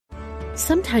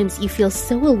Sometimes you feel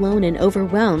so alone and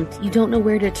overwhelmed you don't know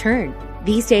where to turn.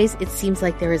 These days, it seems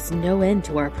like there is no end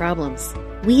to our problems.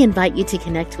 We invite you to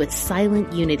connect with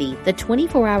Silent Unity, the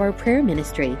 24-hour prayer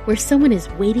ministry where someone is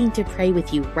waiting to pray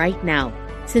with you right now.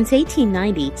 Since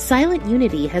 1890, Silent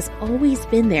Unity has always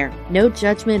been there. No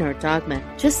judgment or dogma,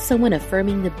 just someone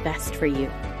affirming the best for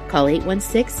you. Call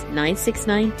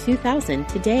 816-969-2000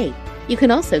 today. You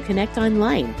can also connect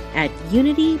online at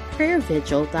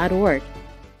unityprayervigil.org.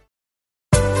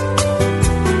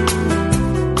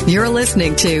 You're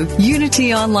listening to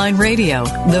Unity Online Radio,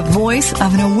 the voice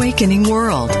of an awakening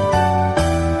world.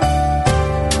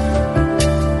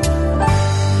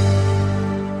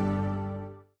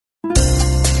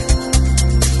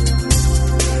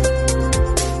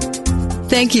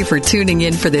 Thank you for tuning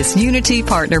in for this Unity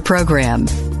Partner Program.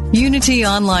 Unity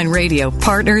Online Radio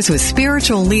partners with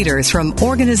spiritual leaders from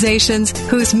organizations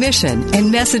whose mission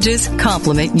and messages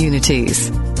complement Unity's.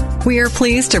 We are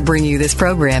pleased to bring you this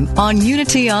program on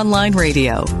Unity Online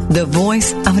Radio, the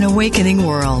voice of an awakening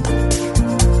world.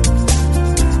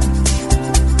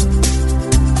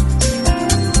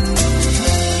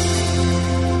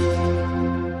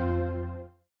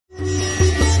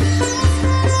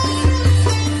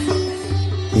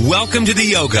 Welcome to the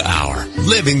Yoga Hour,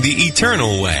 Living the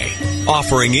Eternal Way,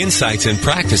 offering insights and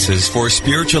practices for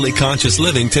spiritually conscious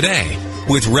living today,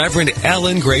 with Reverend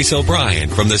Ellen Grace O'Brian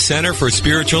from the Center for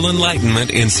Spiritual Enlightenment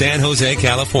in San Jose,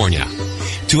 California.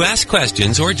 To ask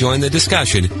questions or join the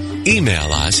discussion,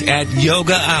 email us at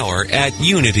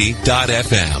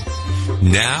yogahour@unity.fm.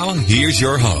 Now, here's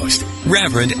your host,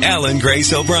 Reverend Ellen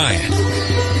Grace O'Brian.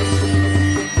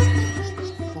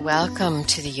 Welcome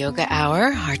to the Yoga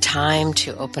Hour, our time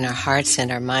to open our hearts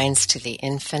and our minds to the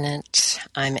infinite.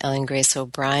 I'm Ellen Grace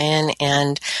O'Brian,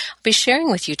 and I'll be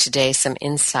sharing with you today some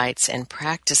insights and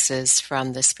practices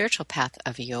from the spiritual path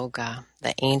of yoga,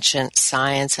 the ancient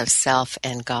science of self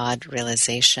and God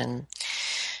realization.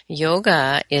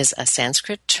 Yoga is a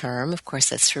Sanskrit term, of course,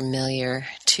 that's familiar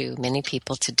to many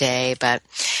people today, but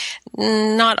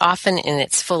not often in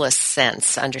its fullest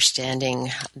sense,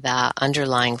 understanding the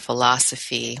underlying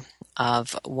philosophy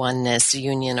of oneness,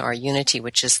 union, or unity,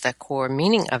 which is the core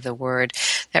meaning of the word,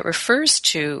 that refers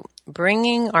to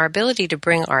bringing our ability to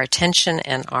bring our attention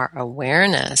and our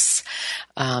awareness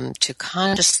to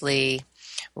consciously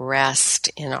rest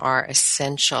in our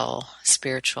essential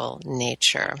spiritual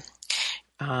nature.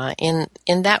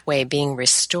 In that way, being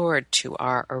restored to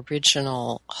our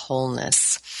original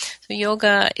wholeness. So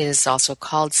yoga is also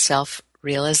called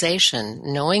self-realization,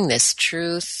 knowing this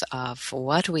truth of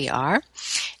what we are,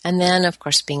 and then, of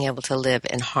course, being able to live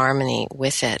in harmony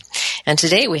with it. And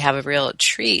today we have a real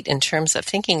treat in terms of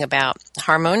thinking about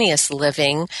harmonious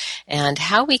living and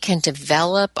how we can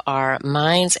develop our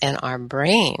minds and our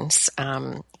brains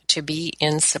to be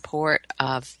in support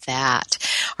of that.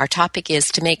 Our topic is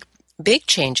to make big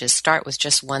changes start with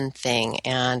just one thing,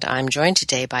 and I'm joined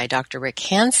today by Dr. Rick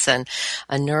Hanson,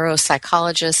 a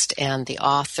neuropsychologist and the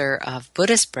author of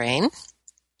Buddhist Brain.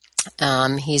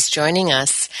 He's joining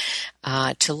us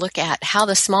to look at how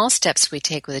the small steps we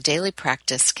take with a daily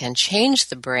practice can change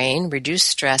the brain, reduce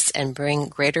stress, and bring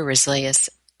greater resilience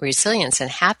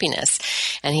and happiness.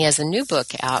 And he has a new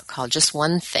book out called Just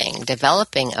One Thing,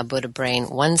 Developing a Buddha Brain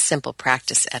One Simple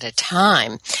Practice at a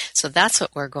Time. So that's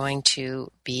what we're going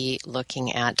to be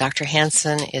looking at. Dr.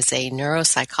 Hanson is a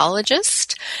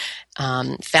neuropsychologist,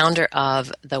 founder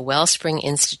of the Wellspring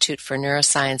Institute for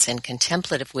Neuroscience and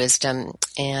Contemplative Wisdom,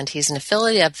 and he's an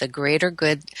affiliate of the Greater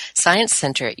Good Science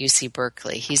Center at UC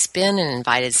Berkeley. He's been an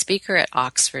invited speaker at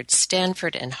Oxford,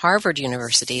 Stanford, and Harvard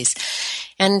universities,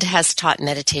 and has taught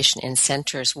meditation in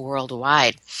centers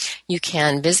worldwide. You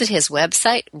can visit his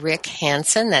website, Rick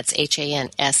Hanson, that's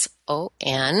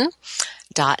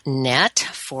HANSON.net,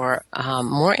 for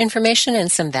more information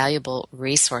and some valuable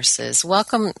resources.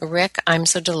 Welcome, Rick. I'm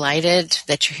so delighted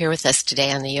that you're here with us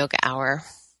today on the Yoga Hour.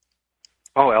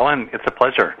 Oh, Ellen, it's a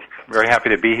pleasure. Very happy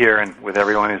to be here and with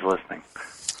everyone who's listening.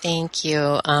 Thank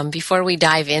you. Before we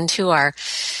dive into our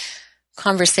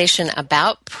conversation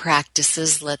about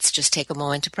practices, let's just take a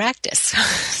moment to practice.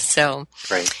 So,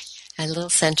 Great. A little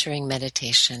centering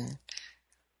meditation.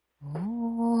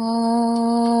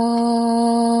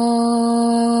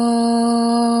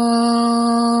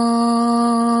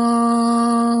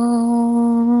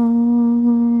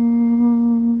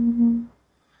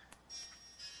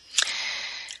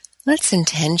 Let's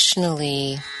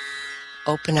intentionally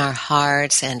open our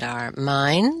hearts and our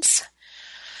minds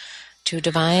to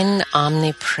divine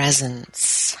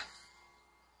omnipresence,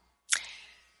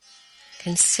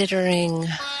 considering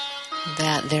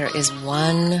that there is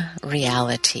one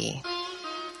reality,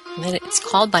 that it's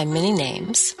called by many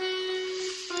names,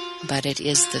 but it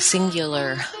is the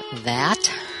singular that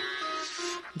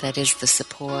is the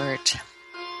support,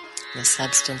 the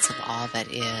substance of all that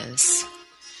is.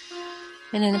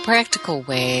 And in a practical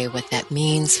way, what that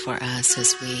means for us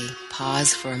as we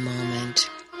pause for a moment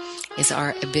is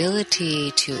our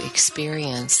ability to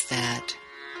experience that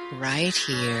right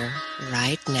here,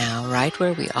 right now, right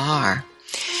where we are,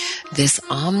 this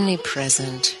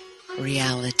omnipresent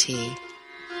reality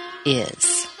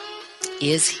is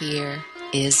here,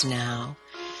 is now,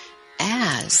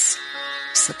 as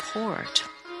support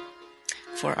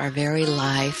for our very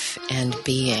life and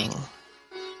being.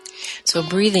 So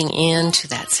breathing into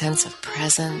that sense of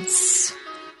presence,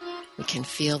 we can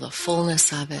feel the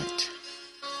fullness of it.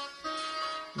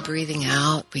 Breathing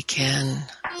out, we can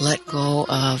let go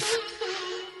of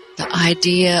the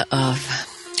idea of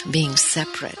being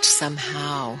separate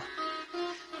somehow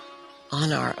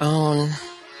on our own,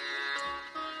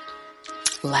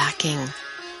 lacking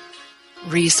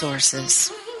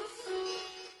resources.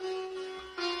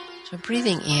 So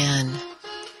breathing in,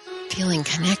 feeling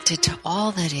connected to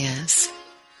all that is,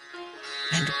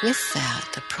 and with that,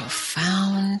 the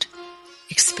profound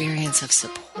experience of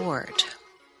support.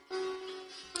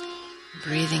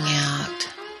 Breathing out,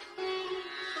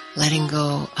 letting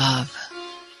go of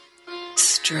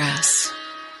stress,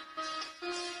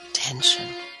 tension.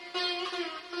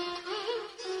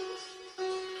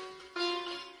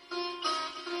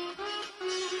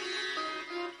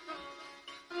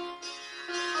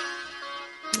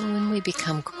 When we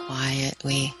become quiet,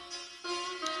 we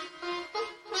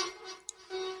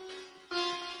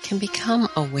can become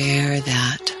aware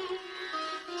that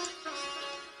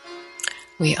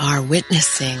we are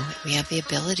witnessing, we have the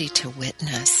ability to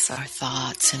witness our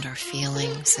thoughts and our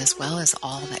feelings as well as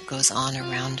all that goes on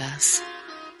around us.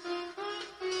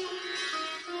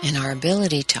 And our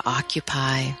ability to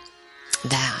occupy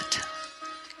that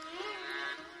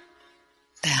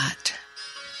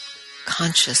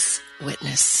conscious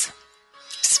witness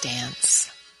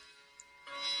stance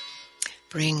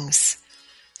brings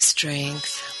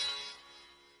strength,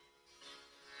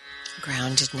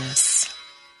 groundedness,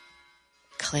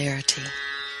 clarity,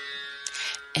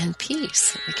 and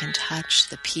peace. We can touch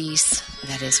the peace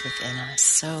that is within us.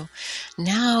 So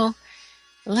now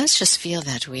let's just feel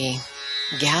that we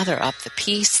gather up the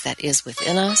peace that is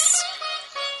within us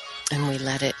and we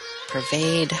let it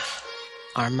pervade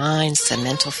our minds, the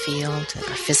mental field, and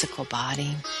our physical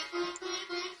body.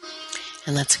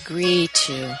 And let's agree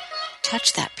to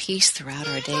touch that peace throughout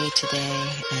our day today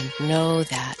and know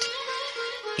that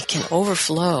it can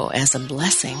overflow as a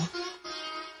blessing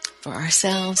for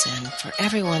ourselves and for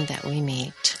everyone that we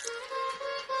meet.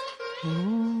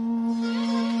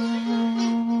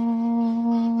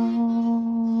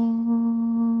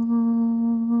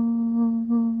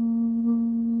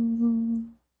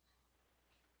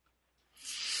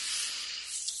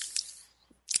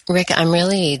 Rick, I'm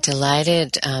really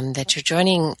delighted that you're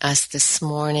joining us this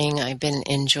morning. I've been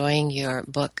enjoying your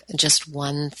book, Just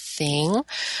One Thing,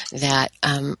 that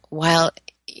while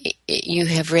you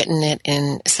have written it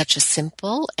in such a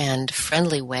simple and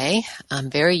friendly way,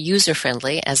 very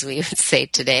user-friendly, as we would say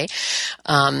today,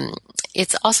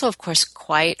 it's also, of course,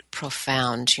 quite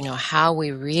profound, how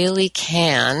we really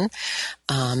can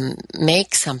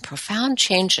make some profound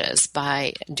changes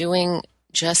by doing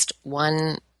just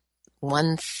one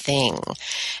thing.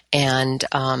 And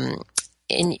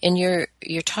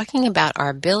you're talking about our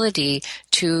ability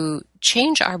to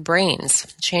change our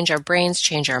brains, change our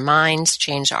minds,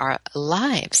 change our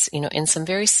lives, in some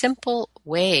very simple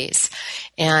ways.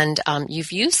 And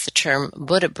you've used the term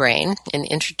Buddha brain in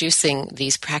introducing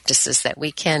these practices that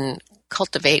we can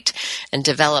cultivate and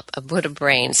develop a Buddha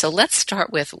brain. So let's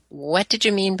start with, what did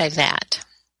you mean by that?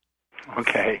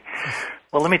 Okay.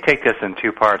 Well, let me take this in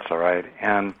two parts, all right?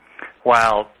 And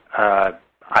while I'm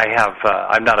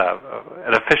not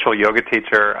an official yoga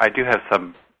teacher, I do have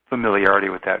some familiarity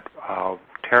with that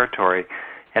territory.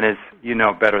 And as you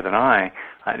know better than I,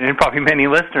 and probably many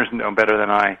listeners know better than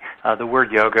I, the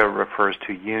word yoga refers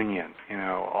to union,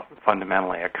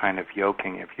 fundamentally a kind of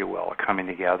yoking, if you will, a coming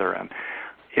together. And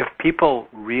if people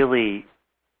really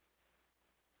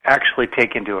actually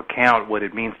take into account what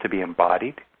it means to be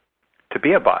embodied, to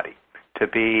be a body, to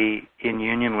be in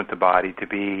union with the body, to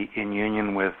be in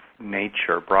union with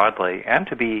nature broadly, and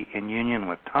to be in union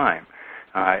with time,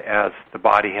 as the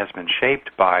body has been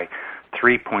shaped by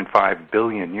 3.5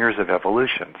 billion years of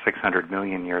evolution, 600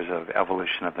 million years of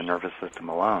evolution of the nervous system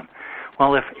alone.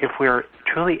 Well, if we're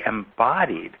truly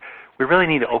embodied, we really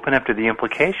need to open up to the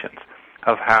implications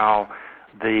of how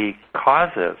the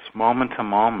causes, moment to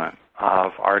moment,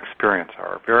 of our experience,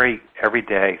 our very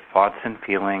everyday thoughts and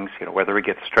feelings, whether we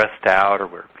get stressed out or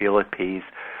we feel at peace,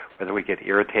 whether we get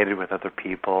irritated with other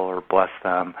people or bless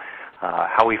them,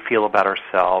 how we feel about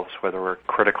ourselves, whether we're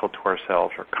critical to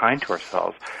ourselves or kind to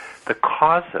ourselves, the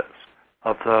causes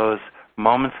of those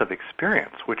moments of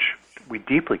experience, which we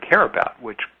deeply care about,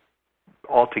 which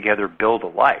altogether build a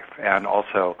life and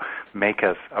also make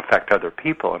us affect other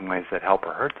people in ways that help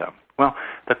or hurt them. Well,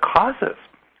 the causes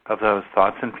of those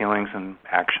thoughts and feelings and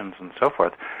actions and so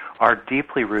forth are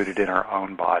deeply rooted in our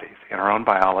own bodies, in our own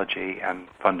biology, and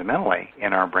fundamentally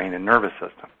in our brain and nervous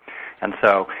system. And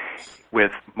so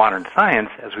with modern science,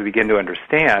 as we begin to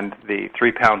understand the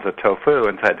 3 pounds of tofu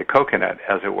inside the coconut,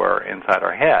 as it were, inside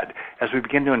our head, as we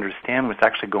begin to understand what's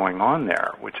actually going on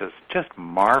there, which is just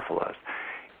marvelous,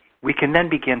 we can then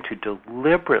begin to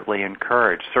deliberately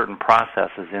encourage certain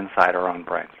processes inside our own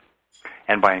brains.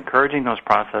 And by encouraging those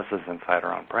processes inside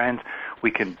our own brains,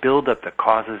 we can build up the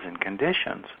causes and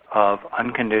conditions of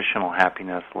unconditional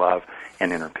happiness, love,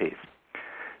 and inner peace.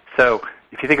 So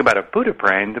if you think about a Buddha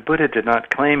brain, the Buddha did not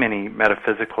claim any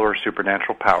metaphysical or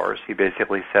supernatural powers. He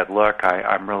basically said, look,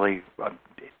 I'm really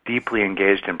deeply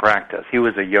engaged in practice. He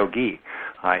was a yogi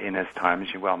in his time,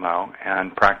 as you well know,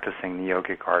 and practicing the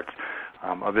yogic arts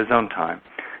of his own time.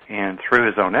 And through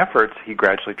his own efforts, he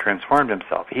gradually transformed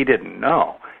himself. He didn't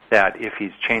know that if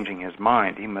he's changing his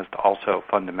mind, he must also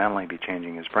fundamentally be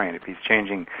changing his brain. If he's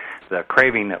changing the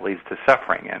craving that leads to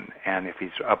suffering, and if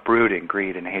he's uprooting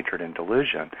greed and hatred and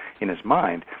delusion in his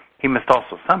mind, he must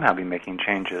also somehow be making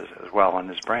changes as well in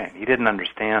his brain. He didn't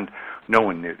understand, no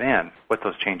one knew then, what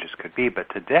those changes could be, but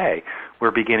today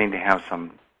we're beginning to have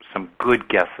some good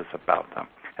guesses about them.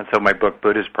 And so my book,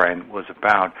 Buddha's Brain, was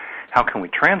about how can we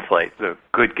translate the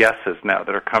good guesses now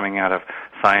that are coming out of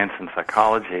science and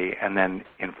psychology and then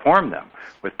inform them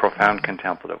with profound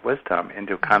contemplative wisdom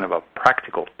into kind of a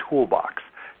practical toolbox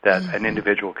that an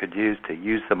individual could use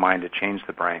the mind to change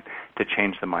the brain, to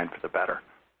change the mind for the better.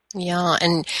 Yeah,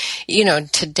 and,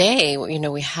 today,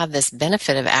 we have this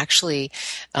benefit of actually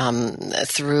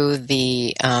through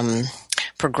the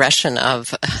progression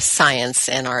of science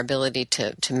and our ability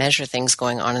to measure things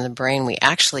going on in the brain, we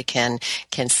actually can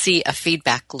see a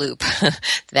feedback loop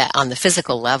that on the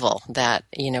physical level that,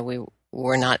 we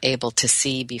were not able to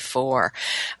see before.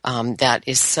 That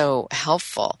is so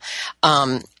helpful.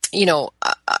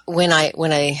 When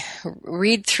I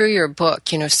read through your book,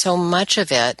 so much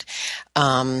of it,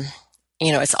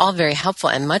 it's all very helpful,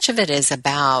 and much of it is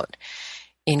about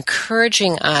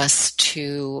encouraging us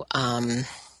to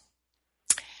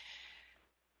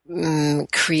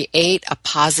create a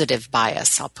positive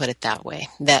bias, I'll put it that way,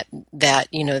 that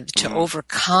to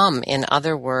overcome, in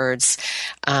other words,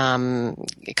 kind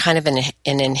of an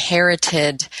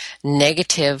inherited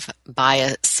negative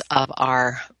bias of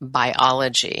our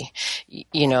biology,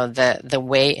 the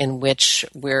way in which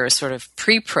we're sort of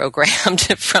pre-programmed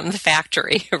from the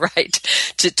factory, right,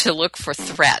 to look for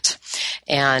threat,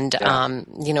 and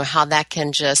how that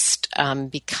can just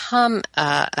become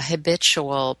a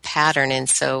habitual pattern. And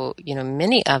so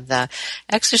many of the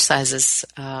exercises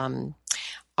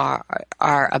are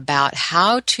about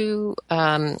how to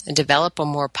develop a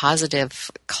more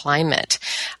positive climate.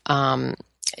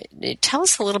 Tell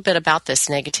us a little bit about this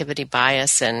negativity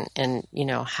bias and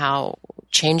how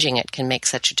changing it can make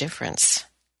such a difference.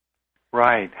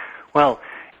 Right. Well,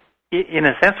 in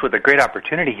a sense, what the great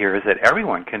opportunity here is that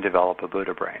everyone can develop a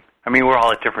Buddha brain. I mean, we're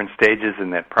all at different stages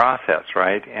in that process,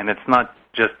 right? And it's not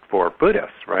just for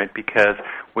Buddhists, right? Because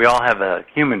we all have a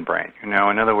human brain. In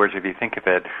other words, if you think of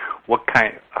it,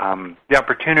 the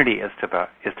opportunity is to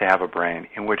have a brain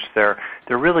in which there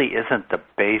really isn't the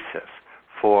basis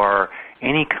for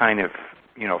any kind of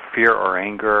fear or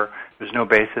anger. There's no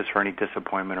basis for any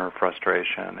disappointment or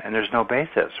frustration, and there's no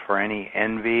basis for any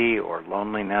envy or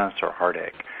loneliness or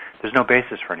heartache. There's no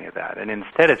basis for any of that, and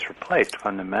instead it's replaced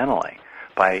fundamentally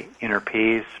by inner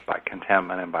peace, by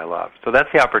contentment, and by love. So that's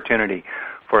the opportunity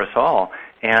for us all,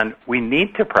 and we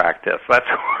need to practice. That's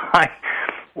why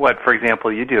what, for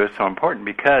example, you do is so important,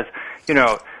 because,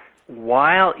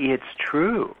 while it's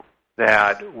true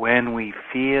that when we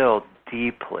feel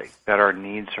deeply that our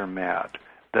needs are met,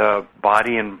 the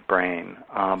body and brain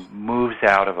moves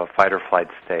out of a fight-or-flight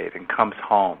state and comes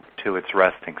home to its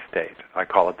resting state. I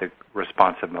call it the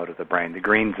responsive mode of the brain, the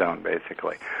green zone,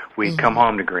 basically. We come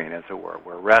home to green, as it were.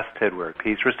 We're rested, we're at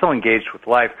peace, we're still engaged with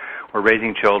life, we're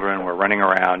raising children, we're running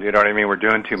around, you know what I mean? We're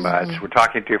doing too much, we're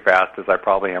talking too fast, as I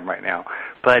probably am right now.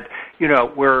 But,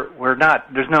 we're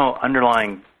not, there's no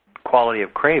underlying quality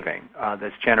of craving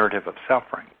that's generative of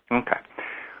suffering. Okay.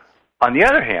 On the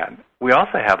other hand, we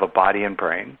also have a body and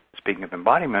brain, speaking of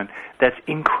embodiment, that's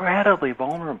incredibly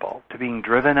vulnerable to being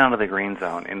driven out of the green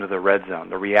zone into the red zone,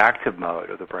 the reactive mode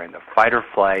of the brain, the fight or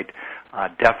flight,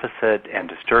 deficit and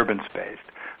disturbance-based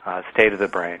state of the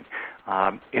brain,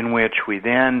 in which we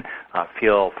then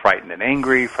feel frightened and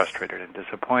angry, frustrated and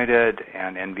disappointed,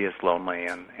 and envious, lonely,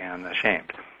 and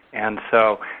ashamed. And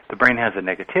so the brain has a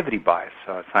negativity bias.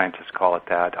 So scientists call it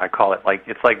that. I call it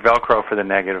it's like Velcro for the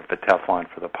negative, but Teflon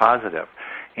for the positive.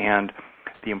 And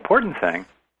the important thing,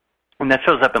 and that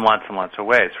shows up in lots and lots of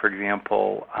ways. For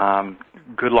example,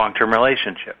 good long-term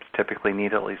relationships typically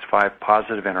need at least 5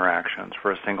 positive interactions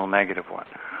for a single negative one.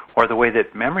 Or the way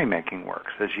that memory making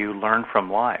works, as you learn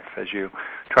from life, as you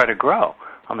try to grow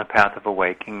on the path of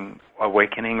awakening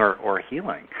or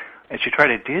healing. As you try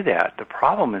to do that, the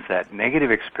problem is that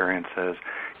negative experiences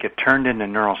get turned into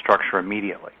neural structure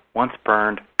immediately. Once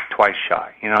burned, twice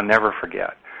shy. Never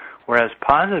forget. Whereas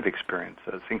positive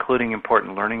experiences, including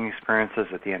important learning experiences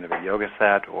at the end of a yoga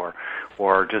set or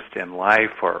just in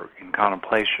life or in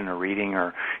contemplation or reading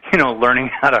or, learning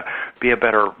how to be a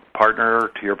better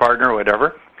partner to your partner or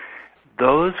whatever,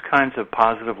 those kinds of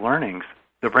positive learnings,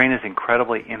 the brain is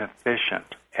incredibly inefficient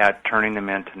at turning them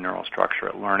into neural structure,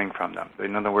 at learning from them.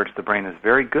 In other words, the brain is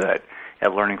very good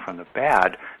at learning from the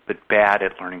bad, but bad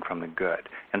at learning from the good.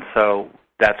 And so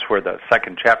that's where the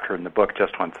second chapter in the book,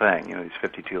 Just One Thing, these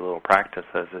 52 little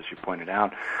practices, as you pointed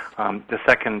out, the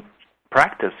second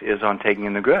practice is on taking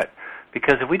in the good.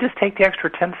 Because if we just take the extra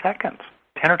 10 seconds,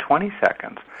 10 or 20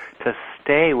 seconds, to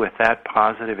stay with that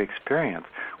positive experience,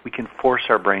 we can force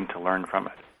our brain to learn from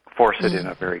it. Force it in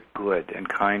a very good and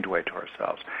kind way to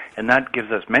ourselves. And that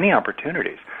gives us many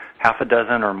opportunities, half a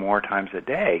dozen or more times a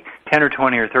day, 10 or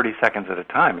 20 or 30 seconds at a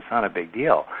time. It's not a big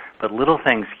deal. But little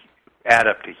things add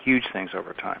up to huge things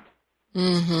over time.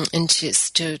 Mm-hmm. And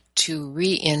just to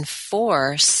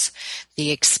reinforce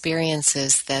the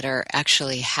experiences that are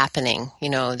actually happening,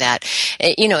 that,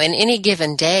 in any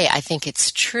given day, I think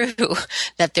it's true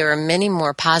that there are many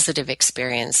more positive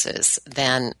experiences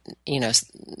than,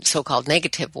 so-called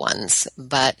negative ones.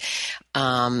 But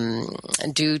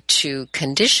due to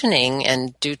conditioning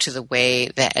and due to the way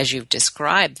that, as you've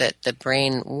described, that the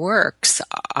brain works,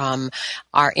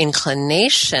 our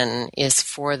inclination is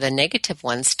for the negative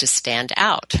ones to stand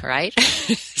out, right?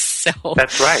 So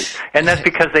that's right, and that's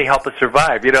because they help us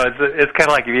survive. It's kind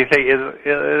of like if you say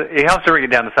it helps to bring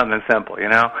it down to something simple.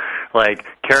 Like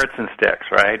carrots and sticks,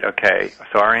 right? Okay,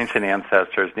 so our ancient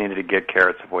ancestors needed to get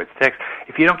carrots to avoid sticks.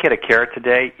 If you don't get a carrot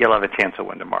today, you'll have a chance to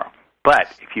win tomorrow.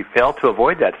 But if you fail to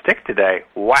avoid that stick today,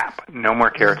 whap, no more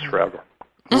carrots forever.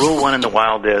 Rule 1 in the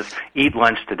wild is eat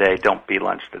lunch today, don't be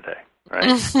lunch today. Right?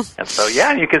 And so,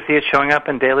 you can see it showing up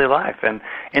in daily life. And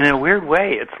in a weird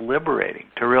way, it's liberating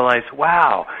to realize,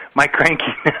 wow, my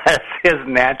crankiness is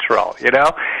natural,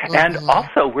 And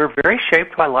also, we're very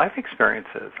shaped by life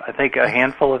experiences. I think a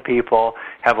handful of people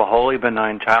have a wholly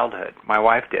benign childhood. My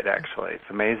wife did, actually. It's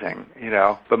amazing,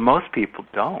 But most people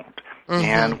don't.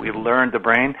 And we've learned the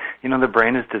brain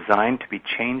is designed to be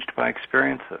changed by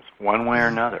experiences, one way or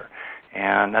another.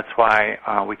 And that's why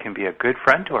we can be a good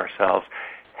friend to ourselves,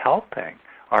 helping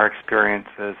our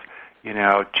experiences,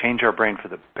 change our brain for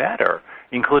the better,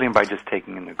 including by just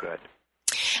taking in the good.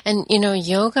 And,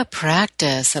 yoga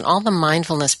practice and all the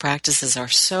mindfulness practices are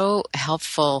so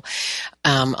helpful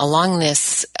along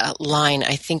this line,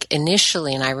 I think,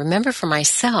 initially. And I remember for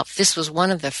myself, this was one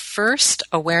of the first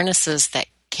awarenesses that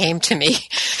came to me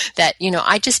that,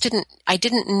 I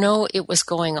didn't know it was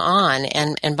going on.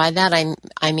 And by that,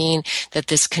 I mean that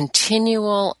this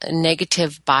continual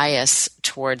negative bias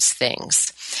towards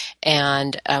things.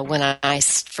 And when I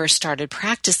first started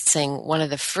practicing, one of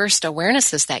the first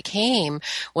awarenesses that came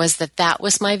was that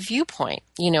was my viewpoint.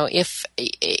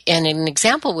 And an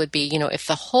example would be, if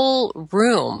the whole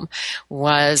room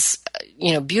was,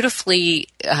 beautifully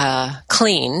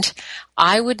cleaned,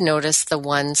 I would notice the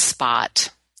one spot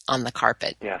on the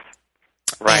carpet. Yes.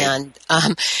 Right.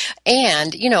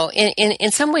 And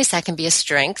in some ways that can be a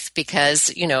strength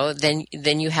because,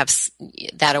 then you have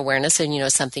that awareness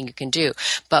and, something you can do.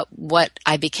 But what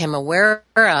I became aware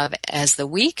of as the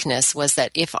weakness was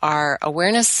that if our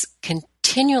awareness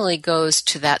continually goes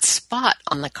to that spot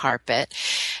on the carpet,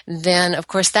 then of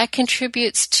course that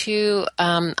contributes to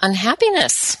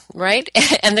unhappiness, right?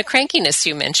 And the crankiness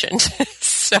you mentioned.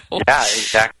 So yeah,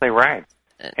 exactly right.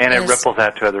 And it ripples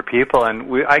out to other people. And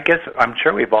I'm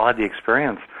sure we've all had the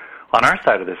experience on our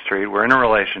side of the street. We're in a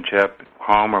relationship,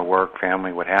 home or work,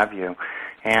 family, what have you.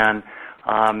 And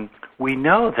we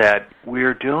know that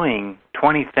we're doing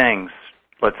 20 things,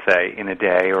 let's say, in a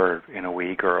day or in a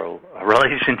week or a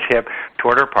relationship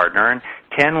toward our partner. And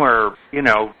 10 we're,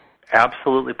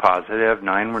 absolutely positive,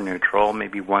 9 were neutral,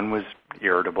 maybe 1 was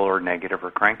irritable or negative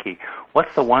or cranky.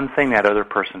 What's the one thing that other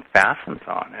person fastens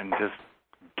on and just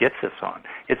gets us on?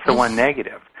 It's the one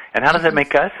negative. And how does that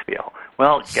make us feel?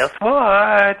 Well, guess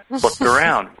what? Look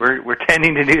around. We're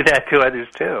tending to do that to others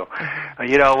too.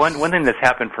 One thing that's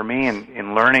happened for me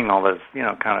in learning all this,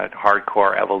 kind of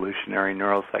hardcore evolutionary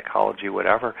neuropsychology,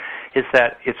 whatever, is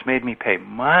that it's made me pay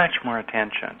much more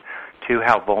attention to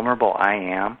how vulnerable I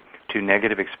am to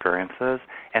negative experiences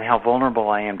and how vulnerable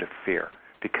I am to fear.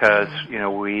 Because,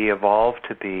 we evolved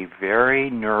to be very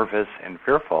nervous and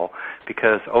fearful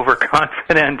because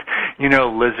overconfident,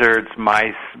 lizards,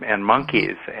 mice, and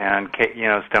monkeys and,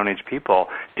 Stone Age people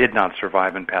did not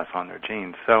survive and pass on their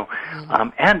genes. So,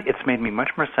 and it's made me much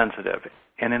more sensitive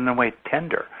and in a way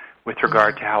tender with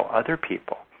regard to how other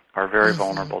people are very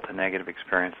vulnerable to negative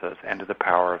experiences and to the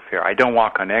power of fear. I don't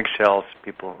walk on eggshells.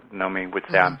 People know me with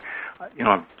that.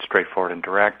 I'm straightforward and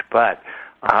direct. But,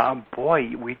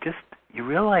 you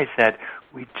realize that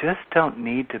we just don't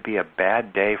need to be a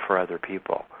bad day for other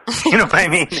people. You know what I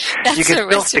mean? You can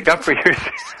still stick up for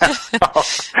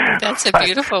yourself. That's a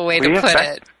beautiful way to put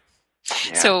it.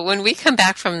 Yeah. So when we come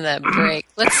back from the break,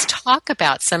 let's talk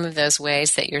about some of those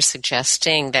ways that you're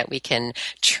suggesting that we can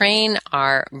train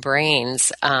our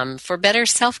brains for better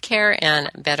self-care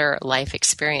and better life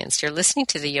experience. You're listening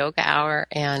to the Yoga Hour,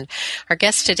 and our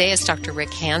guest today is Dr.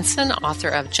 Rick Hanson, author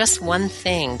of Just One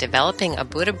Thing, Developing a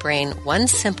Buddha Brain One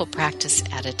Simple Practice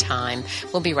at a Time.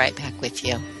 We'll be right back with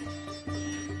you.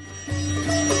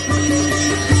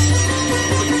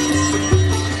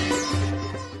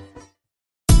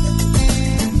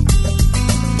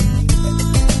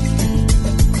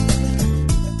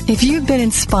 If you've been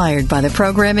inspired by the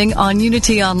programming on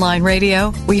Unity Online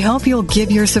Radio, we hope you'll give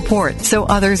your support so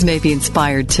others may be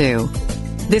inspired too.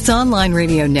 This online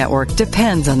radio network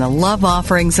depends on the love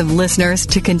offerings of listeners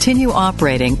to continue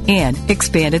operating and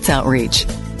expand its outreach.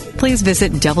 Please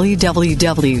visit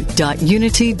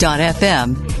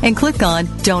www.unity.fm and click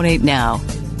on Donate Now.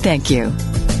 Thank you.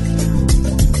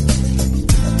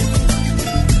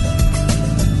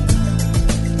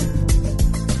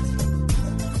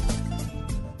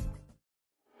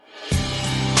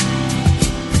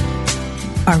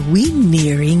 Are we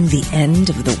nearing the end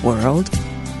of the world?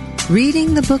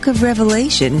 Reading the book of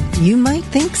Revelation, you might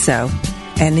think so,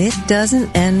 and it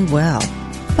doesn't end well.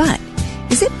 But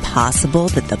is it possible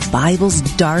that the Bible's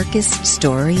darkest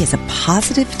story is a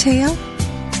positive tale?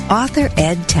 Author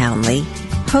Ed Townley,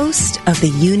 host of the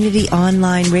Unity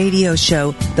Online radio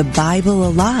show The Bible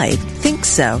Alive, thinks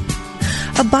so.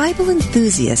 A Bible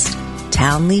enthusiast,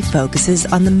 Townley focuses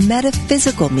on the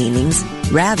metaphysical meanings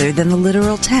rather than the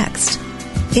literal text.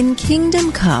 In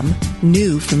Kingdom Come,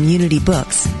 new from Unity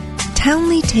Books,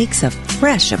 Townley takes a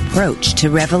fresh approach to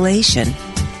Revelation.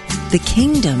 The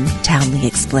kingdom, Townley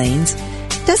explains,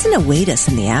 doesn't await us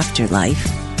in the afterlife.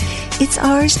 It's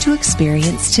ours to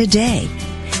experience today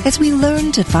as we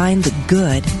learn to find the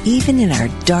good even in our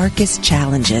darkest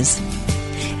challenges.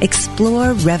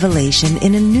 Explore Revelation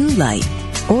in a new light.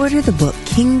 Order the book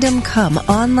Kingdom Come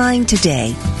online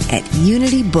today at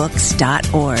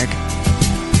unitybooks.org.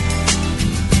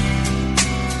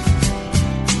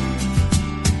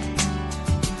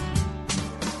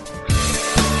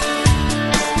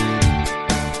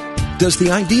 Does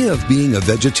the idea of being a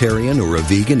vegetarian or a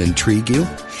vegan intrigue you?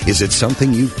 Is it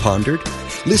something you've pondered?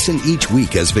 Listen each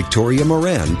week as Victoria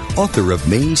Moran, author of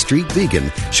Main Street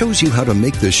Vegan, shows you how to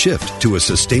make the shift to a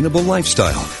sustainable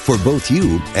lifestyle for both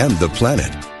you and the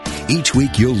planet. Each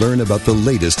week you'll learn about the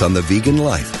latest on the vegan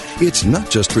life. It's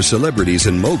not just for celebrities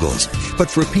and moguls,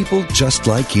 but for people just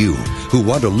like you who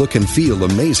want to look and feel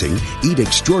amazing, eat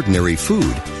extraordinary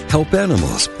food, help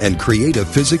animals, and create a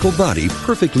physical body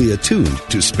perfectly attuned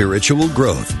to spiritual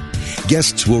growth.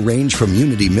 Guests will range from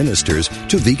Unity ministers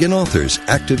to vegan authors,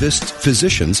 activists,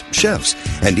 physicians, chefs,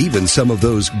 and even some of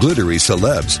those glittery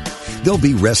celebs. There'll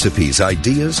be recipes,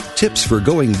 ideas, tips for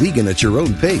going vegan at your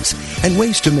own pace, and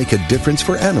ways to make a difference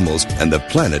for animals and the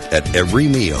planet at every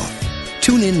meal.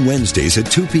 Tune in Wednesdays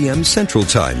at 2 p.m. Central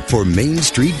Time for Main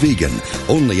Street Vegan,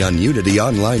 only on Unity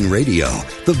Online Radio,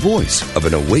 the voice of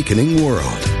an awakening world.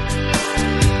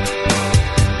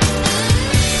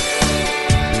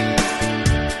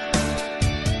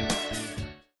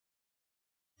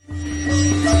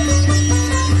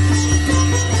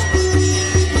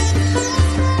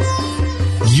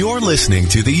 You're listening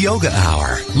to the Yoga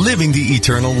Hour, Living the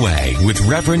Eternal Way with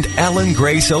Reverend Ellen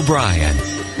Grace O'Brian.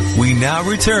 We now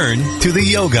return to the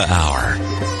Yoga Hour.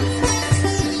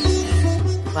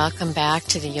 Welcome back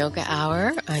to the Yoga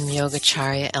Hour. I'm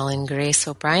Yogacharya Ellen Grace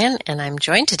O'Brian, and I'm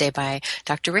joined today by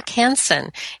Dr. Rick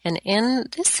Hanson. And in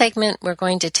this segment, we're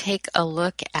going to take a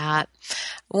look at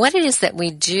what it is that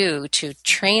we do to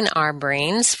train our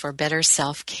brains for better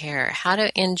self-care, how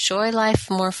to enjoy life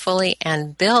more fully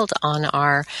and build on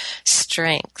our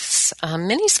strengths.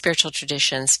 Many spiritual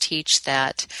traditions teach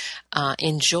that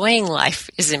enjoying life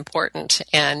is important,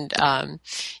 and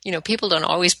people don't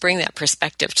always bring that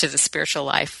perspective to the spiritual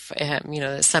life.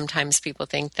 Sometimes people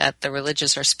think that the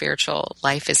religious or spiritual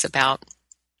life is about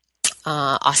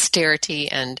austerity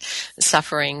and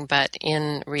suffering, but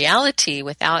in reality,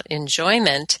 without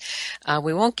enjoyment,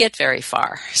 we won't get very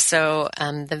far. So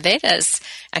the Vedas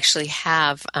actually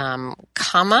have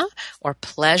kama, or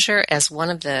pleasure, as one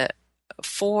of the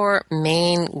four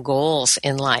main goals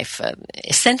in life,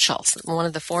 essentials, one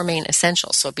of the four main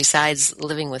essentials. So besides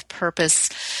living with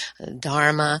purpose,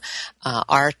 dharma,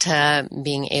 artha,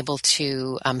 being able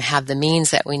to have the means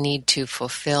that we need to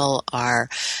fulfill our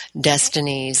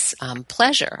destinies,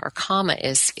 pleasure, or kama,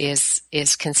 is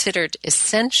considered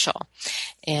essential.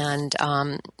 And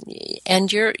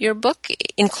your book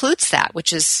includes that,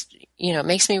 which is, it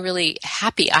makes me really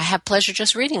happy. I have pleasure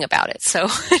just reading about it. So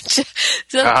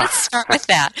let's start with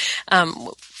that.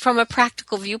 From a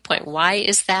practical viewpoint, why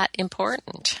is that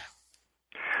important?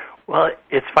 Well,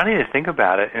 it's funny to think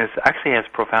about it, and it actually has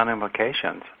profound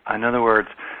implications. In other words,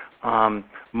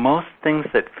 most things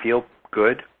that feel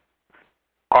good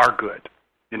are good.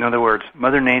 In other words,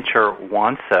 Mother Nature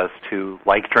wants us to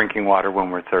like drinking water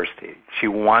when we're thirsty. She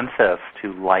wants us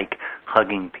to like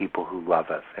hugging people who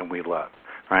love us and we love.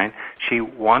 Right? She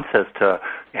wants us to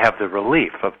have the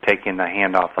relief of taking the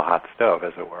hand off the hot stove,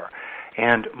 as it were.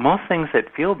 And most things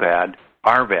that feel bad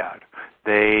are bad.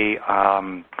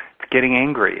 Getting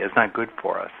angry is not good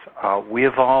for us. We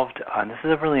evolved, and this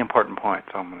is a really important point,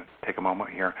 so I'm going to take a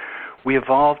moment here. We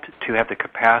evolved to have the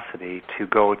capacity to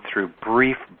go through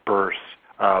brief bursts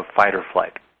of fight or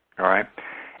flight, all right?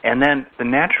 And then the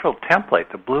natural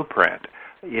template, the blueprint,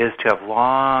 is to have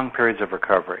long periods of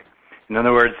recovery. In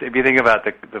other words, if you think about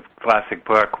the classic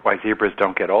book, Why Zebras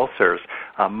Don't Get Ulcers,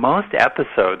 most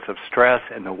episodes of stress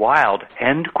in the wild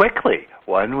end quickly,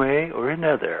 one way or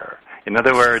another. In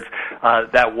other words,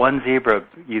 that one zebra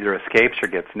either escapes or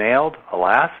gets nailed,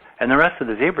 alas, and the rest of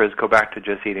the zebras go back to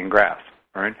just eating grass.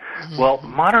 Right? Mm-hmm. Well,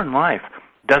 modern life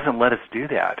doesn't let us do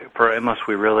that unless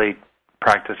we really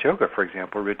practice yoga, for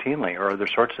example, routinely, or other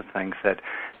sorts of things that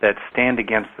stand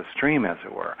against the stream, as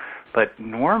it were. But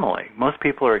normally, most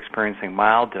people are experiencing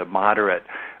mild to moderate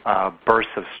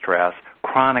bursts of stress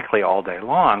chronically all day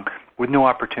long with no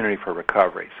opportunity for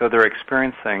recovery. So they're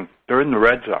in the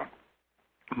red zone,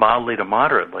 mildly to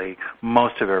moderately,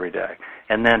 most of every day.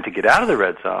 And then to get out of the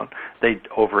red zone, they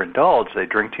overindulge, they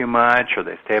drink too much, or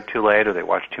they stay up too late, or they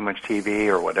watch too much TV,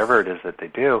 or whatever it is that they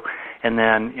do. And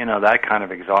then, that kind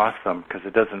of exhausts them because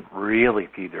it doesn't really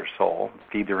feed their soul,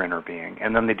 feed their inner being.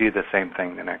 And then they do the same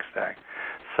thing the next day.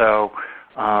 So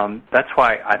that's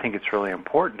why I think it's really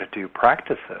important to do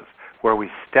practices where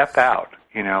we step out,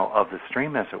 of the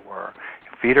stream, as it were,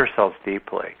 feed ourselves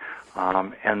deeply,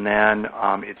 and then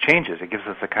it changes. It gives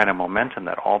us a kind of momentum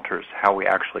that alters how we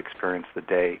actually experience the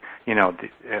day, in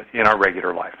our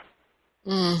regular life.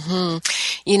 Mm-hmm.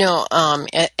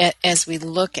 As we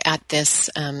look at this,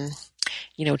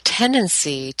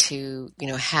 tendency to,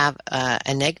 have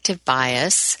a negative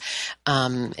bias,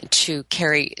 to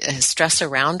carry stress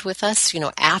around with us,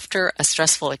 after a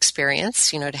stressful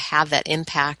experience, to have that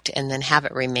impact and then have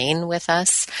it remain with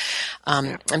us.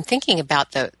 I'm thinking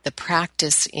about the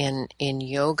practice in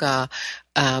yoga,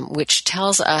 which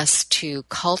tells us to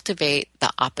cultivate the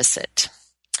opposite.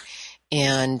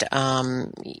 And,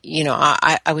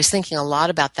 I was thinking a lot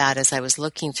about that as I was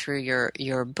looking through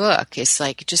your book. It's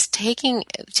like just taking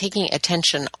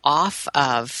attention off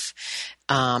of,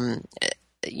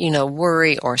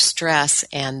 worry or stress,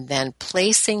 and then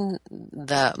placing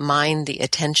the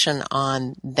attention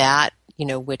on that,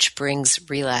 which brings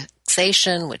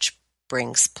relaxation, which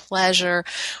brings pleasure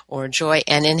or joy,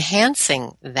 and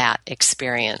enhancing that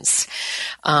experience.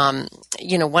 One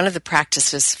of the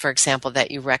practices, for example, that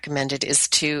you recommended is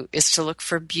to look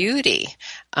for beauty.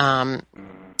 And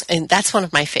that's one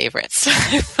of my favorites.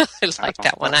 I really like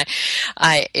that one.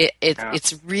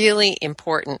 It's really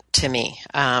important to me.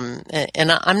 And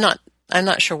I'm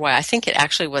not sure why. I think it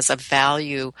actually was a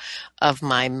value of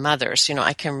my mother's.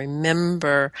 I can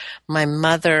remember my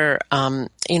mother,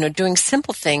 doing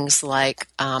simple things like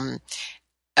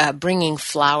bringing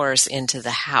flowers into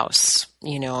the house.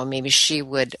 Maybe she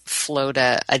would float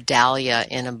a dahlia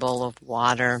in a bowl of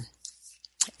water.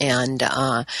 And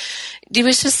it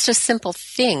was just a simple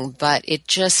thing, but it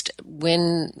just,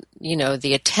 when,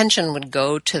 the attention would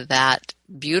go to that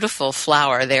beautiful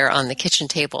flower there on the kitchen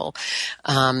table,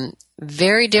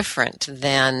 very different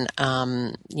than,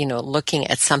 looking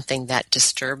at something that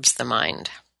disturbs the mind.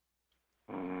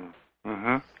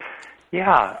 Mm-hmm.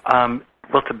 Yeah.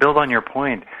 Well, to build on your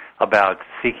point about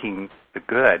seeking the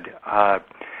good,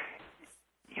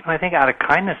 I think out of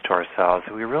kindness to ourselves,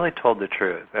 we really told the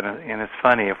truth. And it's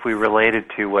funny, if we related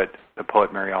to what the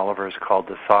poet Mary Oliver has called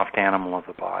the soft animal of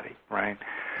the body, right?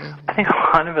 Mm-hmm. I think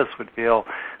a lot of us would feel,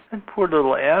 that poor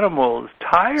little animal is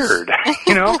tired,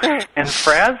 and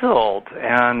frazzled.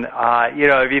 And,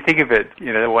 if you think of it,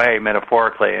 the way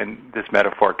metaphorically, and this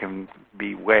metaphor can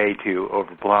be way too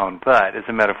overblown, but as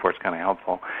a metaphor, it's kind of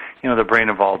helpful. The brain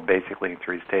evolved basically in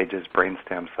 3 stages: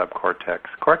 brainstem, subcortex,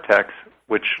 cortex,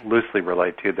 which loosely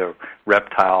relate to the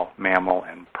reptile, mammal,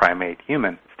 and primate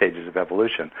human stages of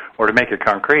evolution. Or to make it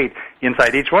concrete,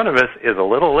 inside each one of us is a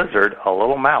little lizard, a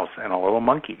little mouse, and a little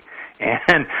monkey.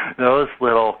 And those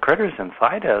little critters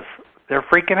inside us, they're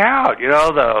freaking out.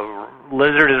 The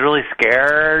lizard is really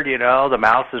scared, the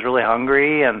mouse is really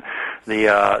hungry, and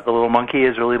the little monkey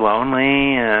is really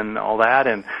lonely and all that.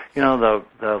 And,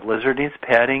 the lizard needs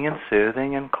petting and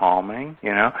soothing and calming,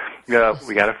 we got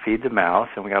to feed the mouse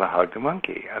and we got to hug the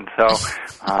monkey. And so,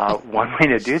 one way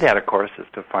to do that, of course, is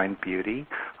to find beauty.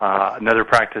 Another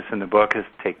practice in the book is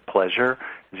to take pleasure,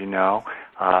 as you know.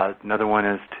 Another one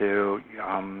is to,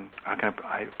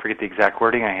 I forget the exact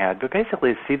wording I had, but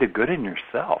basically see the good in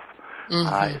yourself.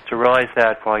 Mm-hmm. To realize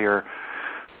that while you're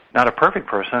not a perfect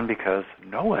person, because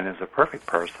no one is a perfect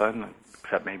person,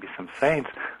 except maybe some saints,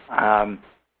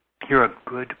 you're a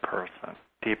good person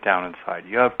deep down inside.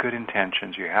 You have good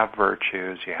intentions, you have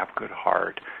virtues, you have good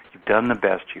heart, you've done the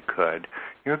best you could.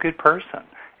 You're a good person.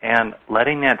 And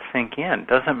letting that sink in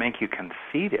doesn't make you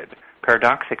conceited,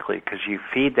 paradoxically, because you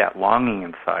feed that longing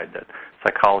inside that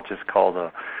psychologists call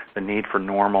the need for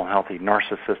normal, healthy,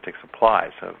 narcissistic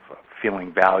supplies of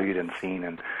feeling valued and seen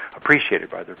and appreciated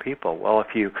by other people. Well,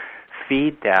 if you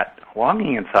feed that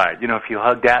longing inside, if you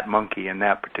hug that monkey in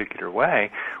that particular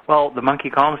way, well, the monkey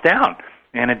calms down,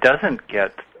 and it doesn't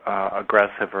get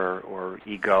aggressive or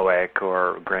egoic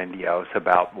or grandiose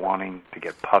about wanting to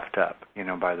get puffed up,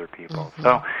 by other people. Mm-hmm.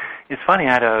 So it's funny,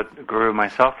 I had a guru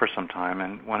myself for some time,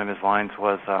 and one of his lines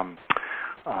was,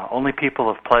 only people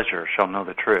of pleasure shall know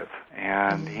the truth.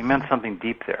 And he meant something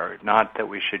deep there, not that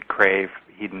we should crave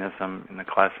hedonism in the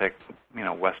classic,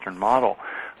 Western model,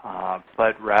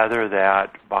 but rather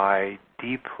that by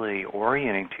deeply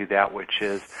orienting to that which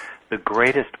is the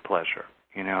greatest pleasure.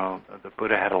 The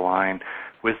Buddha had a line,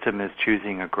 wisdom is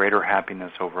choosing a greater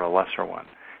happiness over a lesser one.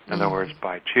 In other words,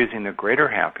 by choosing the greater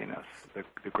happiness,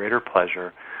 the greater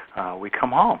pleasure, we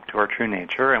come home to our true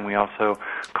nature, and we also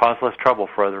cause less trouble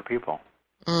for other people.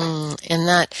 And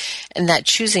that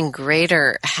choosing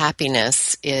greater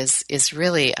happiness is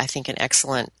really, I think, an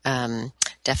excellent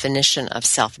definition of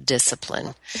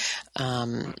self-discipline.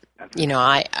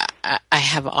 I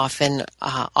have often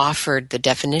offered the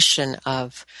definition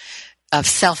of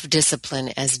self-discipline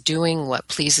as doing what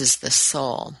pleases the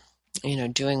soul.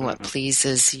 Doing what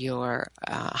pleases your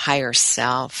higher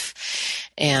self.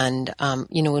 And,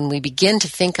 when we begin to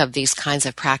think of these kinds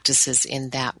of practices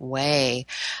in that way,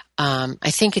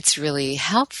 I think it's really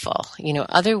helpful.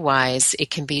 Otherwise it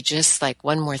can be just like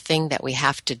one more thing that we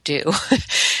have to do.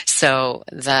 So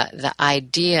the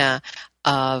idea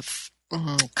of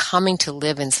coming to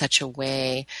live in such a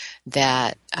way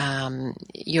that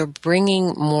you're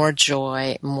bringing more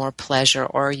joy, more pleasure,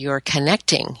 or you're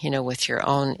connecting, with your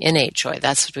own innate joy.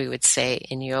 That's what we would say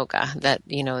in yoga, that,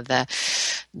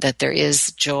 that there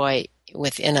is joy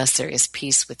within us, there is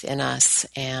peace within us,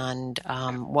 and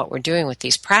what we're doing with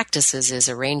these practices is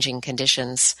arranging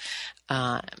conditions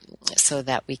so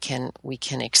that we can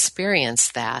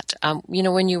experience that.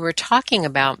 When you were talking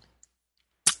about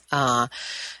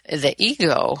the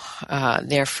ego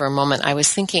there for a moment, I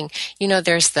was thinking,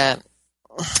 there's the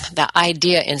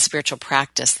idea in spiritual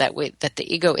practice that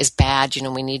the ego is bad,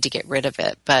 we need to get rid of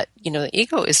it. But, the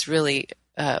ego is really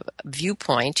a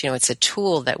viewpoint, it's a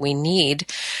tool that we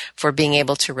need for being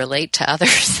able to relate to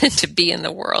others and to be in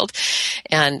the world.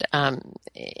 And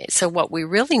so what we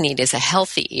really need is a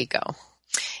healthy ego.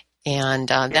 And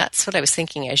that's what I was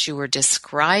thinking as you were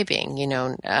describing,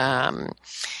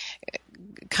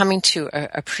 coming to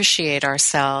appreciate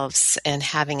ourselves and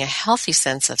having a healthy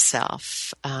sense of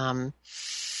self,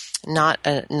 not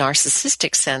a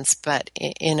narcissistic sense, but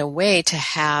in a way to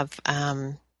have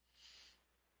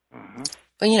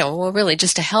really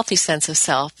just a healthy sense of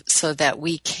self so that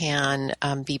we can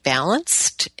be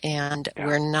balanced and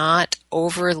we're not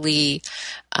overly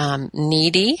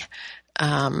needy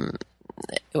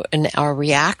or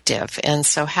reactive. And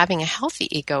so having a healthy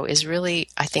ego is really,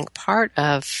 I think, part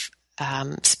of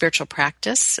spiritual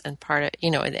practice and part of,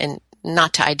 and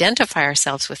not to identify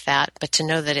ourselves with that, but to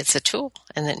know that it's a tool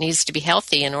and that it needs to be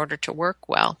healthy in order to work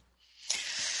well.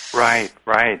 Right.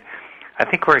 I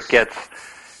think where it gets,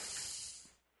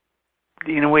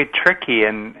 in a way, tricky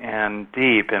and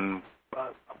deep, and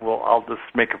I'll just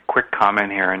make a quick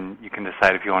comment here, and you can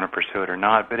decide if you want to pursue it or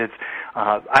not. But it's,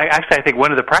 I think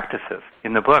one of the practices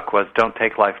in the book was don't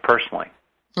take life personally,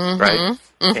 right?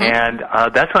 Mm-hmm. And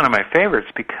that's one of my favorites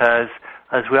because,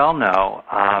 as we all know,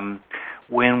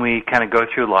 when we kind of go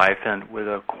through life and with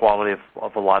a quality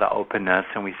of a lot of openness,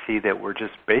 and we see that we're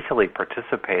just basically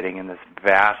participating in this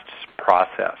vast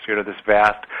process, this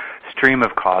vast stream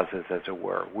of causes, as it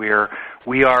were.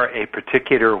 We are a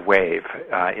particular wave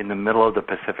in the middle of the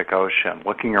Pacific Ocean,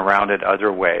 looking around at other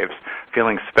waves,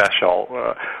 feeling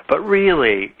special. But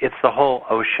really, it's the whole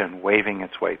ocean waving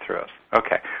its way through us.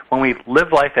 Okay, when we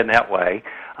live life in that way,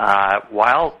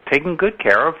 while taking good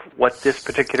care of what this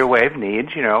particular wave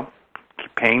needs,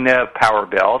 paying the power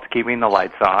bills, keeping the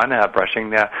lights on,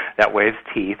 brushing that wave's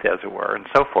teeth, as it were, and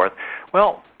so forth,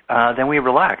 well, then we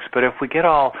relax. But if we get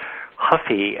all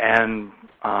huffy and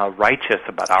righteous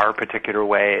about our particular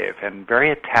wave and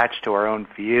very attached to our own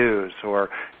views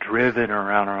or driven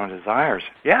around our own desires,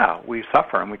 we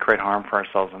suffer and we create harm for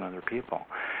ourselves and other people.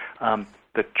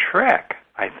 The trick,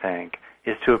 I think,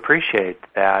 is to appreciate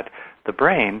that the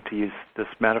brain, to use this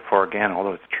metaphor again,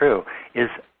 although it's true, is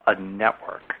a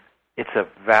network. It's a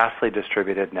vastly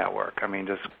distributed network. I mean,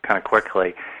 just kind of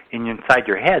quickly, inside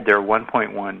your head, there are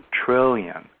 1.1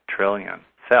 trillion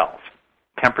cells.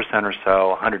 10% or so,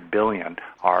 100 billion,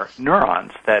 are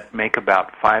neurons that make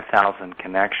about 5,000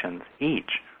 connections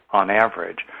each, on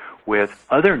average, with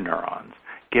other neurons,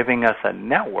 giving us a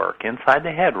network inside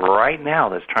the head right now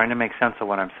that's trying to make sense of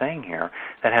what I'm saying here,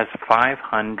 that has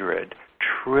 500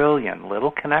 trillion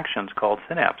little connections called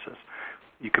synapses.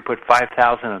 You could put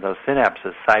 5,000 of those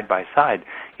synapses side by side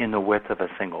in the width of a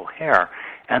single hair,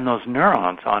 and those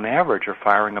neurons, on average, are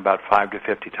firing about 5 to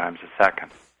 50 times a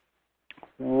second.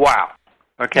 Wow.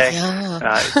 Okay? Yeah.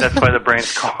 That's why the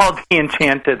brain's called the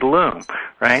enchanted loom,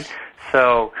 right?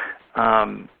 So,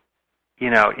 in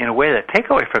a way, the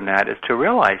takeaway from that is to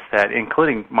realize that,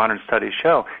 including modern studies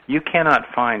show, you cannot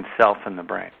find self in the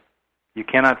brain. You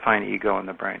cannot find ego in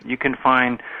the brain. You can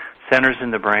find centers in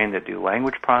the brain that do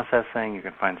language processing. You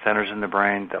can find centers in the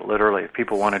brain that literally, if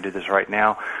people want to do this right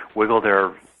now, wiggle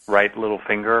their right little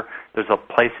finger. There's a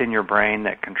place in your brain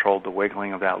that controlled the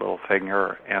wiggling of that little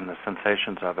finger and the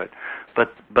sensations of it.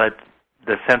 But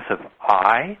the sense of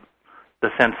I, the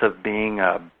sense of being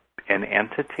an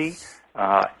entity,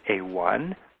 a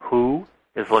one who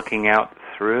is looking out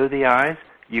through the eyes,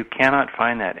 you cannot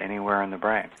find that anywhere in the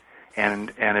brain.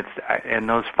 And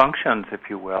those functions, if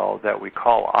you will, that we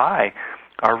call I,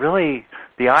 are really,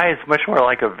 the I is much more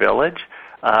like a village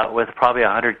with probably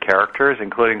 100 characters,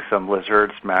 including some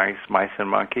lizards, mice, and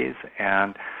monkeys,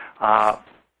 and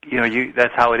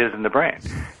that's how it is in the brain,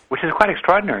 which is quite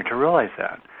extraordinary to realize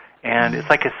that. And it's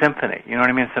like a symphony, you know what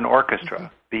I mean? It's an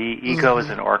orchestra. The ego is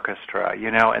an orchestra,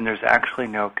 and there's actually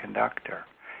no conductor.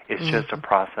 It's just a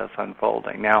process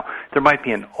unfolding. Now, there might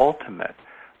be an ultimate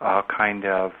kind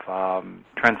of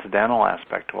transcendental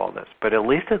aspect to all this. But at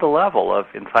least at the level of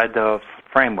inside the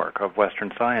framework of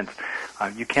Western science,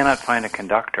 you cannot find a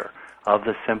conductor of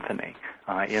the symphony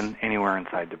anywhere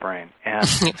inside the brain. And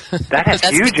that has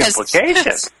huge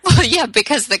implications. Well, yeah,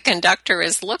 because the conductor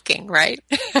is looking, right?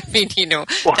 I mean,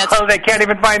 Well, they can't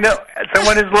even find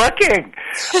someone is looking.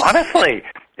 Honestly,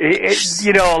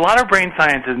 a lot of brain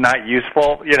science is not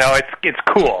useful. It's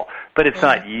cool, but it's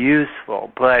not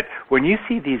useful. But when you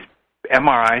see these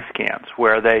MRI scans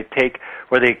where they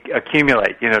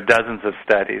accumulate, dozens of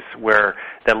studies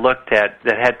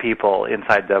that had people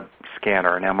inside the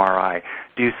scanner, an MRI,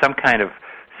 do some kind of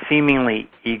seemingly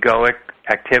egoic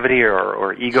activity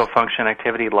or ego function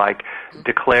activity, like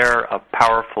declare a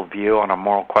powerful view on a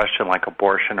moral question like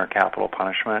abortion or capital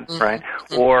punishment, right?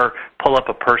 Or pull up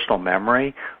a personal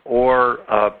memory, or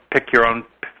pick your own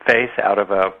face out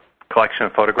of a collection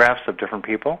of photographs of different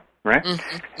people, right?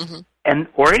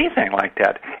 Or anything like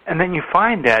that. And then you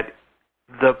find that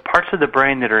the parts of the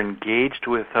brain that are engaged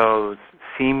with those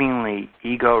seemingly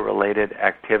ego-related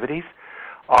activities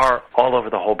are all over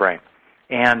the whole brain.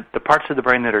 And the parts of the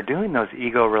brain that are doing those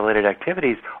ego-related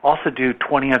activities also do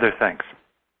 20 other things.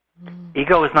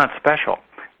 Ego is not special,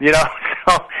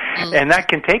 So, and that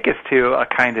can take us to a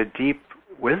kind of deep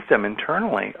wisdom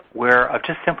internally of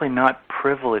just simply not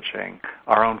privileging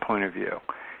our own point of view.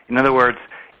 In other words,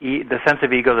 the sense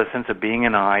of ego, the sense of being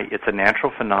an I, it's a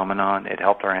natural phenomenon. It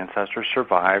helped our ancestors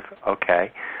survive,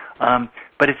 okay.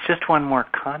 But it's just one more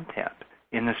content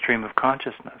in the stream of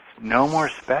consciousness. No more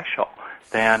special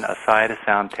than a sight, a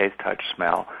sound, taste, touch,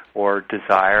 smell, or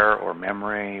desire, or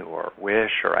memory, or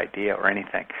wish, or idea, or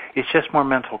anything. It's just more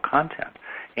mental content.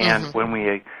 And when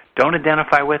we don't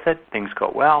identify with it, things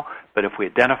go well. But if we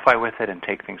identify with it and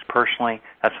take things personally,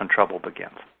 that's when trouble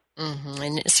begins.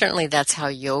 And certainly that's how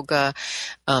yoga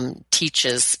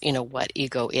teaches, what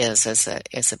ego is as a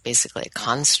basically a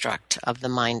construct of the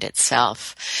mind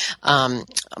itself.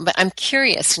 But I'm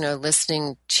curious,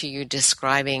 listening to you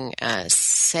describing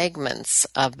segments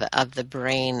of the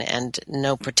brain and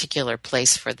no particular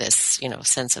place for this,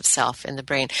 sense of self in the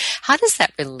brain. How does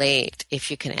that relate,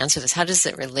 if you can answer this, how does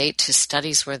it relate to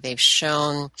studies where they've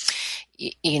shown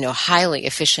highly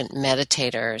efficient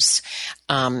meditators,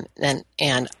 and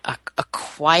a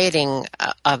quieting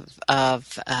of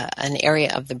an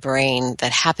area of the brain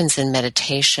that happens in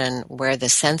meditation where the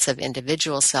sense of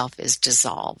individual self is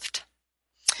dissolved?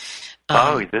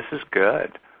 This is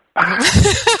good.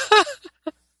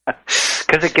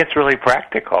 Because it gets really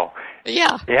practical.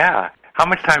 Yeah. Yeah. How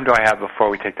much time do I have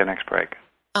before we take the next break?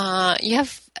 You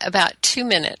have about 2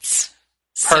 minutes.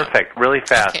 Perfect. Really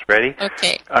fast. Okay. Ready?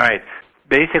 Okay. All right.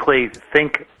 Basically,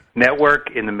 think network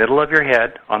in the middle of your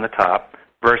head on the top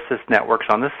versus networks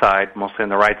on the side, mostly on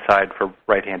the right side for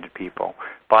right-handed people.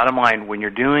 Bottom line, when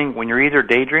you're either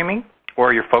daydreaming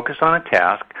or you're focused on a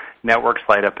task, networks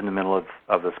light up in the middle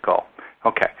of the skull.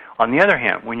 Okay. On the other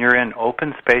hand, when you're in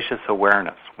open, spacious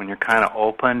awareness, when you're kind of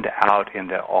opened out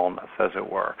into allness, as it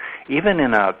were, even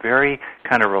in a very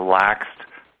kind of relaxed,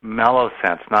 mellow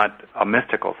sense, not a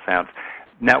mystical sense,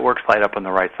 networks light up on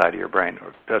the right side of your brain,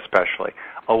 especially.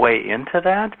 A way into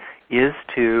that is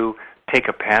to take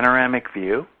a panoramic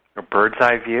view, a bird's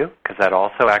eye view, because that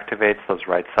also activates those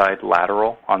right side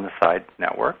lateral on the side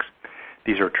networks.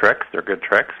 These are tricks. They're good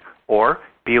tricks. Or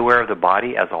be aware of the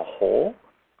body as a whole,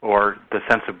 or the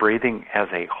sense of breathing as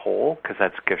a whole, because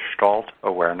that's Gestalt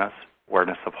awareness.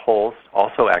 Awareness of wholes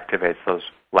also activates those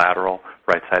lateral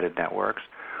right-sided networks.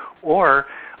 Or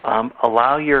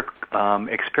allow your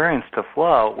experience to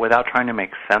flow without trying to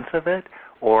make sense of it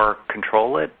or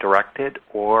control it, direct it,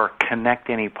 or connect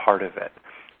any part of it.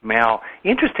 Now,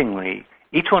 interestingly,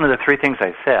 each one of the three things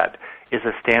I said is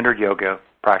a standard yoga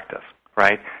practice,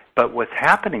 right? But what's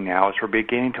happening now is we're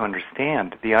beginning to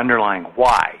understand the underlying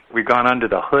why. We've gone under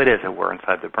the hood, as it were,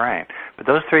 inside the brain. But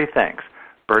those three things,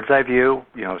 bird's eye view,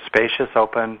 spacious,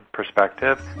 open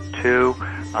perspective. 2,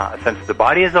 a sense of the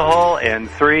body as a whole. And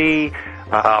 3,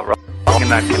 and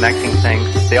not connecting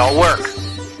things, they all work.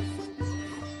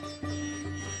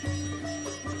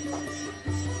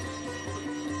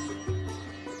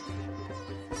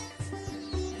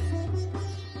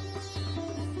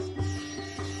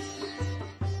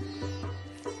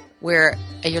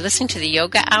 You're listening to the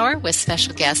Yoga Hour with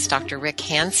special guest Dr. Rick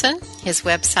Hanson. His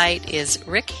website is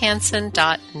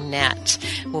rickhanson.net.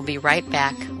 We'll be right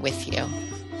back with you.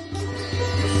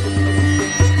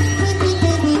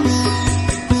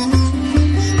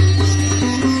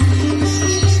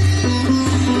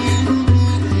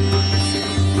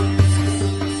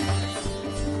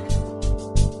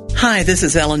 Hi, this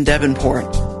is Ellen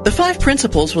Davenport. The 5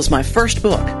 Principles was my first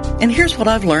book, and here's what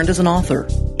I've learned as an author.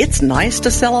 It's nice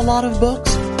to sell a lot of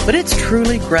books, but it's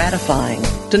truly gratifying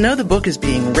to know the book is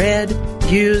being read,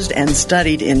 used, and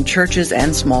studied in churches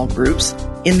and small groups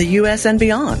in the U.S. and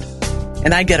beyond.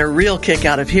 And I get a real kick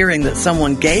out of hearing that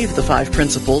someone gave the 5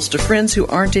 Principles to friends who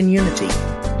aren't in unity.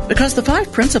 Because the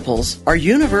 5 Principles are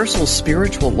universal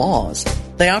spiritual laws.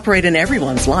 They operate in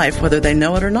everyone's life, whether they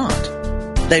know it or not.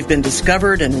 They've been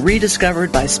discovered and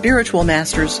rediscovered by spiritual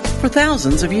masters for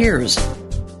thousands of years.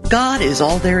 God is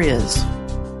all there is.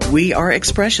 We are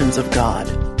expressions of God.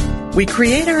 We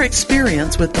create our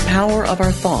experience with the power of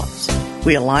our thoughts.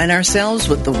 We align ourselves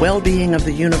with the well-being of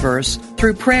the universe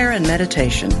through prayer and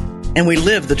meditation. And we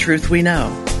live the truth we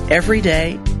know, every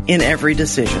day, in every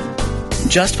decision.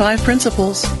 Just 5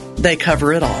 Principles. They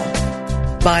cover it all.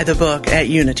 Buy the book at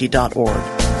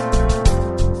unity.org.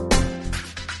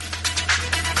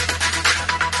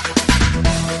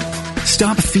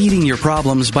 Stop feeding your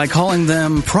problems by calling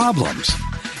them problems.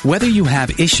 Whether you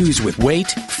have issues with weight,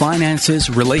 finances,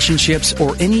 relationships,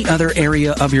 or any other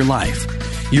area of your life,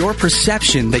 your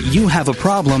perception that you have a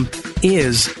problem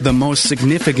is the most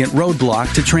significant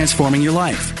roadblock to transforming your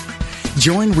life.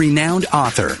 Join renowned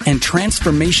author and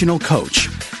transformational coach,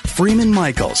 Freeman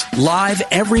Michaels live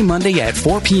every Monday at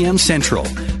 4 p.m. Central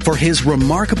for his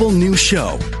remarkable new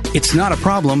show, It's Not a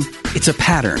Problem, It's a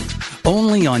Pattern,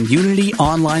 only on Unity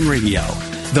Online Radio,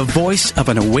 the voice of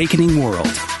an awakening world.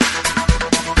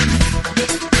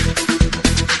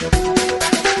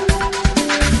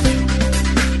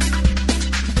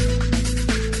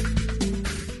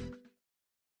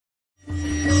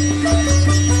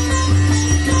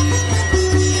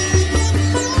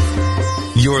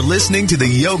 You're listening to the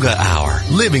Yoga Hour,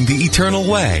 Living the Eternal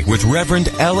Way with Reverend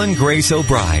Ellen Grace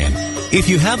O'Brian. If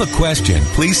you have a question,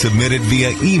 please submit it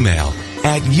via email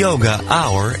at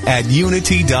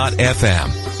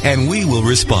yogahour@unity.fm, and we will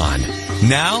respond.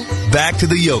 Now, back to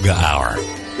the Yoga Hour.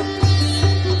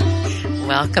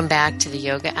 Welcome back to the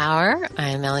Yoga Hour.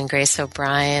 I'm Ellen Grace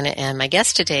O'Brian, and my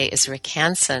guest today is Rick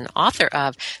Hanson, author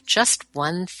of Just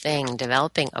One Thing,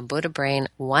 Developing a Buddha Brain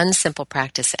One Simple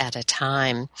Practice at a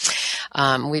Time.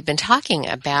 We've been talking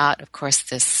about, of course,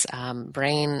 this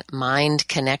brain-mind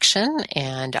connection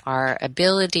and our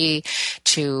ability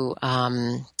to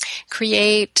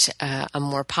create a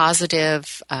more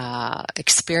positive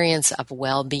experience of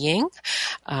well-being,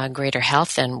 greater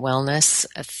health and wellness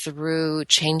through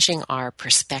changing our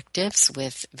perspectives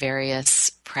with various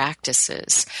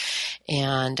practices.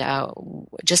 And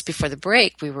just before the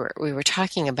break, we were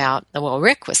talking about,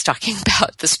 Rick was talking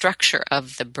about the structure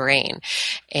of the brain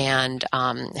and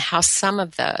how some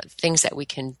of the things that we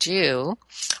can do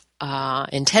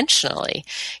intentionally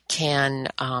can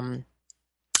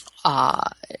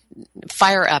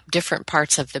fire up different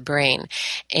parts of the brain.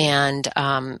 And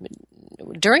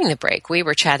during the break, we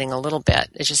were chatting a little bit,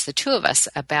 it's just the two of us,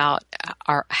 about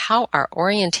how our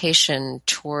orientation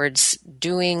towards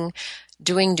doing,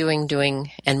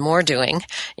 and more doing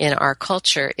in our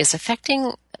culture is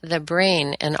affecting the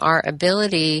brain and our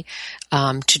ability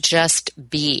to just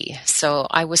be. So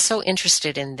I was so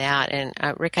interested in that. And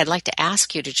Rick, I'd like to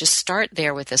ask you to just start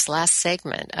there with this last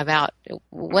segment about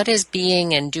what does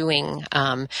being and doing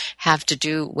have to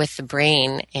do with the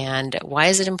brain, and why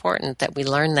is it important that we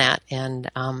learn that and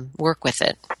work with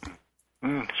it?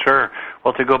 Sure.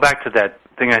 Well, to go back to that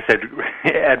thing I said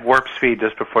at warp speed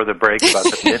just before the break about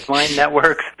the midline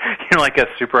networks, like a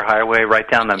superhighway right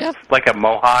down like a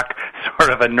mohawk,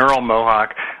 sort of a neural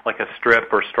mohawk, like a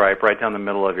strip or stripe right down the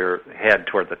middle of your head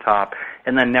toward the top,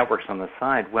 and then networks on the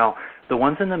side. Well, the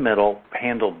ones in the middle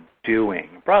handle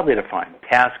doing, broadly defined,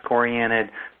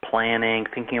 task-oriented, planning,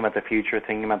 thinking about the future,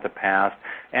 thinking about the past,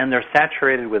 and they're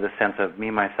saturated with a sense of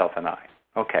me, myself, and I.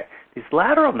 Okay. These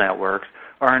lateral networks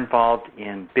are involved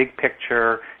in big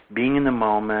picture, being in the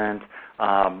moment,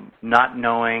 not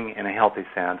knowing in a healthy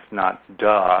sense, not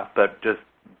duh, but just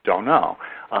don't know,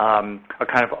 a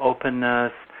kind of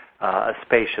openness, a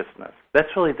spaciousness.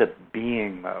 That's really the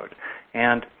being mode.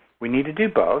 And we need to do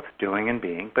both, doing and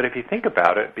being. But if you think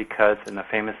about it, because in the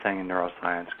famous saying in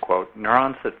neuroscience, quote,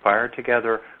 neurons that fire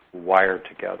together wire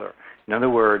together. In other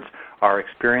words, our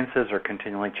experiences are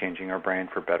continually changing our brain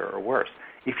for better or worse.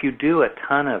 If you do a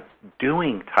ton of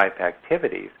doing-type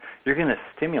activities, you're going to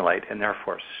stimulate and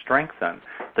therefore strengthen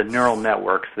the neural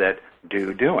networks that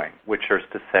do doing, which is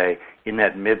to say in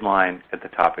that midline at the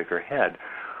top of your head.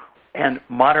 And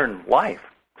modern life,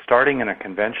 starting in a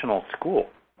conventional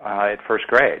school at first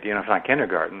grade, it's not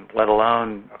kindergarten, let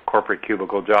alone corporate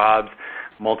cubicle jobs,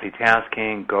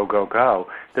 multitasking, go.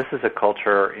 This is a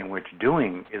culture in which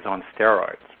doing is on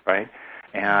steroids, right?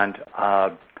 And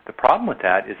the problem with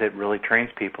that is it really trains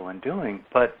people in doing,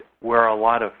 but where a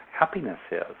lot of happiness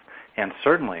is, and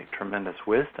certainly tremendous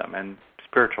wisdom and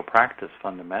spiritual practice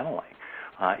fundamentally,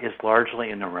 is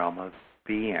largely in the realm of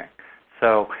being.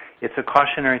 So it's a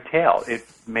cautionary tale. It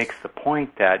makes the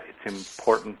point that it's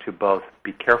important to both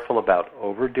be careful about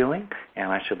overdoing,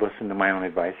 and I should listen to my own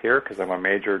advice here because I'm a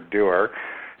major doer,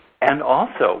 and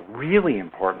also, really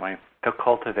importantly, to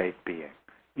cultivate being.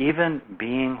 Even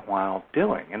being while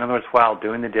doing. In other words, while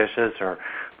doing the dishes or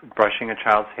brushing a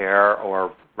child's hair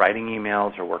or writing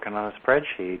emails or working on a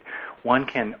spreadsheet, one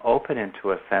can open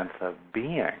into a sense of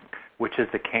being, which is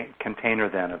the container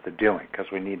then of the doing, because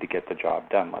we need to get the job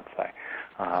done, let's say.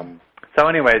 So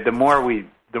anyway, the more we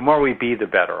be, the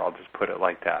better. I'll just put it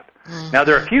like that. Mm-hmm. Now,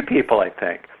 there are a few people, I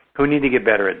think, who need to get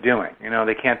better at doing.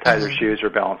 They can't tie their shoes or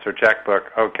balance their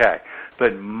checkbook. Okay.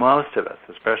 But most of us,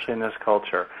 especially in this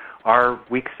culture, our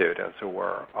weak suit, as it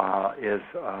were, is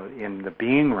in the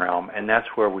being realm, and that's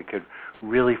where we could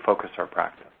really focus our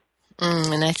practice.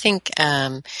 And I think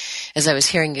as I was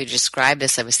hearing you describe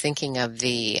this, I was thinking of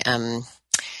the,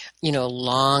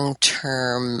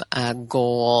 long-term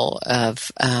goal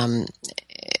of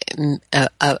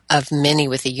of many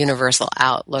with a universal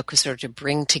outlook, sort of to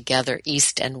bring together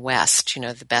East and West,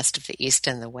 the best of the East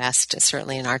and the West.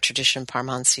 Certainly in our tradition,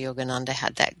 Paramahansa Yogananda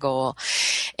had that goal.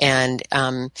 And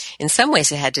in some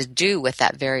ways it had to do with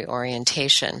that very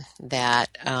orientation that,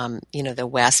 the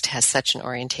West has such an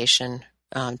orientation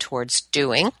towards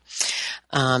doing,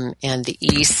 and the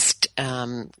East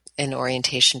an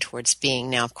orientation towards being.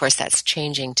 Now, of course, that's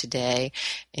changing today,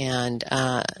 and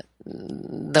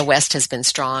the West has been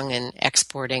strong in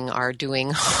exporting our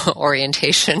doing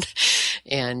orientation,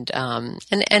 and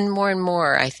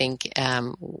more, I think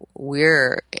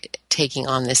we're taking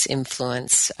on this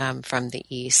influence from the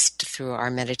East through our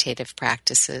meditative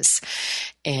practices.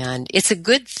 And it's a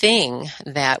good thing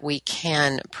that we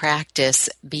can practice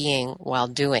being while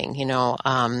doing.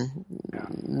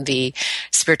 The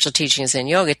spiritual teachings in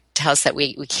yoga tell us that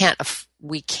we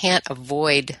can't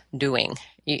avoid doing.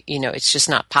 It's just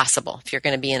not possible. If you're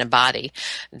going to be in a body,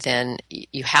 then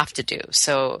you have to do.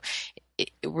 So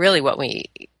really what we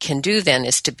can do then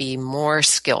is to be more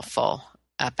skillful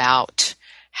about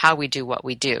how we do what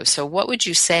we do. So what would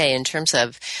you say in terms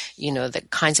of, the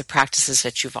kinds of practices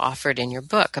that you've offered in your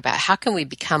book about how can we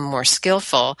become more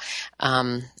skillful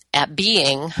at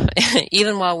being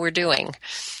even while we're doing?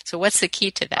 So what's the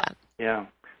key to that? Yeah.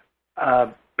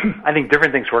 I think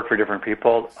different things work for different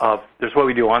people. There's what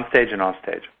we do on stage and off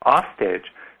stage. Off stage,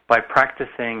 by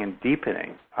practicing and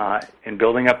deepening and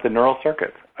building up the neural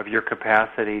circuits of your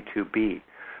capacity to be,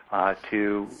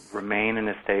 to remain in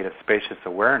a state of spacious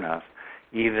awareness,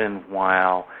 even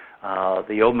while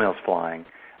the oatmeal's flying,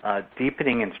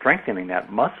 deepening and strengthening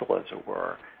that muscle, as it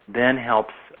were, then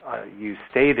helps you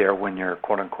stay there when you're,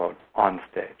 quote-unquote, on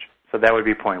stage. So that would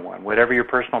be point one. Whatever your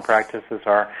personal practices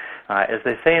are, as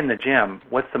they say in the gym,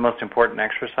 what's the most important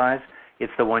exercise?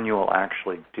 It's the one you will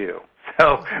actually do.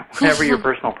 So whatever your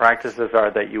personal practices are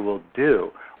that you will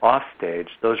do off stage,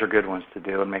 those are good ones to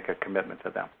do and make a commitment to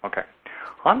them. Okay.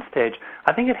 On stage,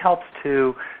 I think it helps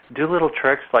to do little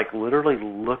tricks like literally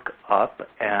look up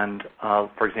and,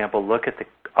 for example, look at the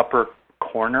upper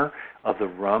corner of the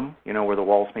room, where the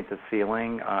walls meet the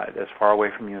ceiling, as far away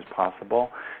from you as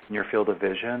possible in your field of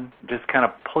vision. Just kind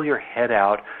of pull your head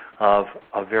out of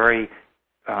a very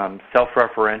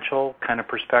self-referential kind of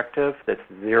perspective that's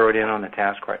zeroed in on the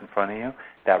task right in front of you.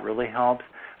 That really helps.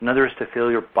 Another is to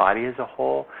feel your body as a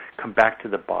whole. Come back to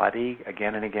the body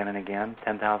again and again and again,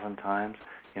 10,000 times.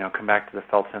 Come back to the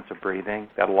felt sense of breathing.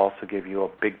 That'll also give you a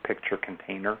big picture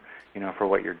container, for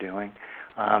what you're doing.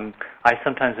 I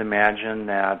sometimes imagine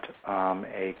that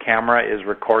a camera is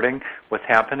recording what's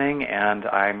happening, and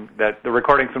that the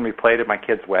recording's going to be played at my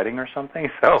kid's wedding or something.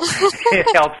 So it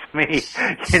helps me,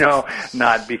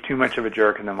 not be too much of a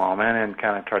jerk in the moment and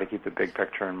kind of try to keep the big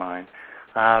picture in mind.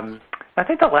 I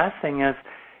think the last thing is,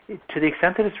 to the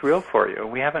extent that it's real for you,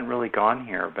 we haven't really gone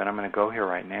here, but I'm going to go here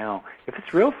right now. If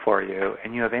it's real for you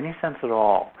and you have any sense at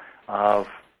all of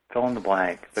fill in the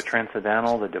blank, the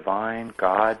transcendental, the divine,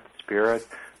 God, spirit,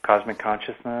 cosmic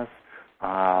consciousness,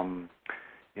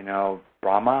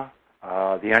 Brahma,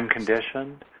 the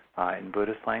unconditioned in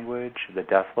Buddhist language, the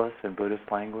deathless in Buddhist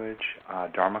language,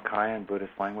 Dharmakaya in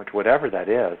Buddhist language, whatever that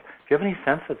is, if you have any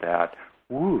sense of that,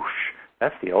 whoosh,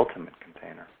 that's the ultimate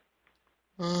container.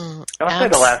 I'll say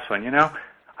the last one.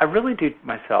 I really do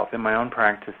myself in my own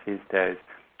practice these days.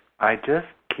 I just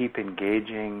keep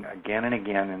engaging again and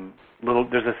again in little.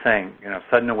 There's a saying,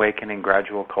 sudden awakening,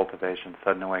 gradual cultivation.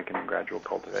 Sudden awakening, gradual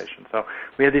cultivation. So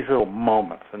we have these little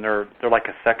moments, and they're like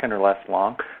a second or less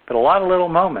long, but a lot of little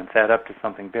moments add up to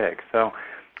something big. So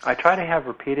I try to have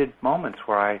repeated moments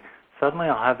where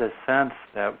I'll have this sense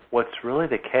that what's really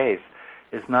the case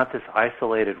is not this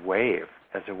isolated wave,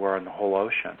 as it were, in the whole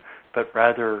ocean, but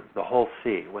rather the whole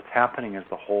sea. What's happening is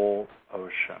the whole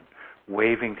ocean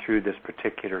waving through this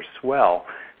particular swell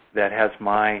that has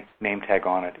my name tag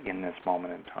on it in this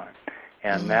moment in time.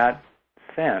 And that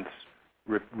sense,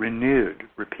 renewed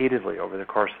repeatedly over the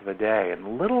course of a day,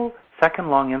 in little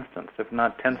second-long instants, if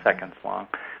not 10 seconds long,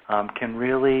 can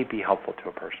really be helpful to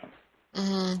a person.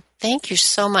 Thank you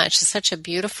so much. It's such a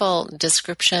beautiful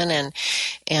description,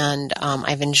 and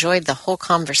I've enjoyed the whole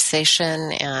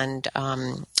conversation, and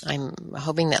I'm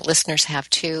hoping that listeners have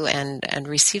too, and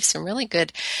receive some really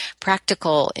good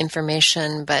practical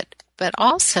information, but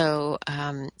also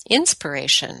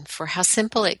inspiration for how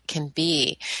simple it can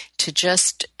be to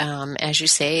just, as you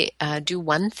say, do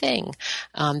one thing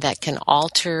that can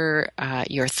alter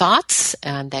your thoughts,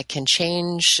 that can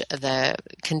change the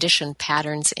conditioned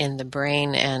patterns in the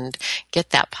brain and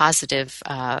get that positive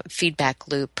feedback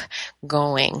loop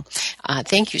going.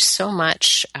 Thank you so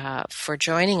much for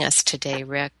joining us today,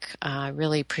 Rick. I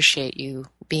really appreciate you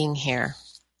being here.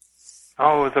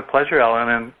 Oh, it was a pleasure,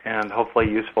 Ellen, and hopefully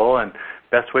useful, and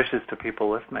best wishes to people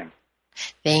listening.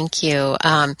 Thank you.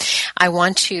 I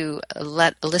want to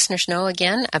let the listeners know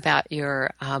again about your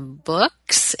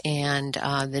books, and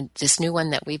this new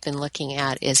one that we've been looking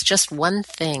at is Just One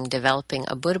Thing, Developing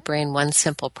a Buddha Brain One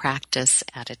Simple Practice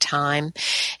at a Time.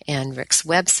 And Rick's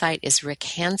website is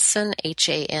rickhanson,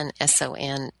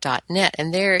 HANSON.net.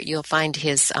 And there you'll find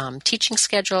his teaching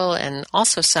schedule and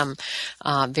also some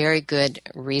very good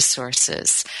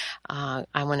resources. I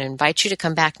want to invite you to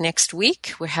come back next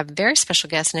week. We have a very special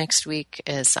guest next week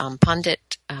is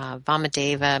Pandit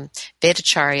Vamadeva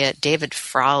Yogacharya David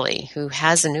Frawley, who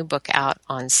has a new book out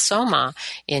on Soma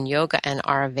in Yoga and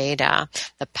Ayurveda,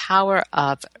 The Power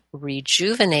of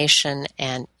Rejuvenation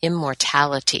and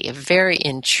Immortality. A very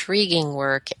intriguing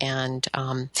work and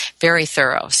very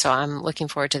thorough. So I'm looking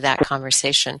forward to that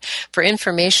conversation. For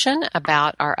information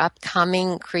about our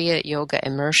upcoming Kriya Yoga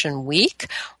Immersion Week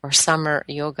or Summer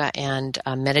Yoga and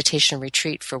Meditation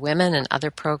Retreat for Women and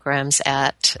other programs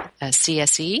at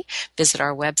CSE, visit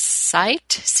our website,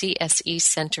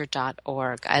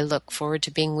 csecenter.org. I look forward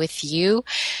to being with you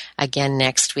again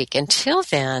next week. Until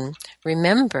then,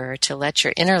 remember to let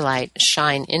your inner light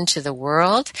shine into the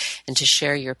world and to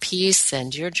share your peace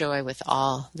and your joy with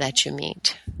all that you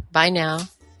meet. Bye now.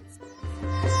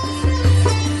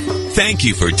 Thank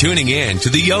you for tuning in to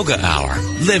the Yoga Hour,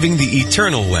 Living the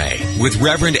Eternal Way with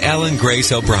Reverend Ellen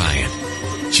Grace O'Brian.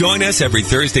 Join us every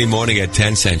Thursday morning at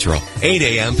 10 Central, 8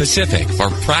 a.m. Pacific for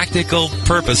practical,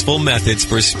 purposeful methods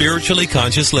for spiritually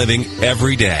conscious living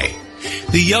every day.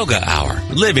 The Yoga Hour,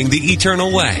 Living the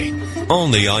Eternal Way,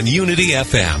 only on Unity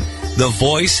FM, the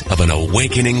voice of an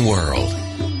awakening world.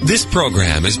 This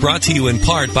program is brought to you in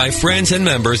part by friends and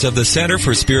members of the Center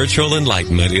for Spiritual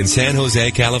Enlightenment in San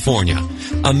Jose, California,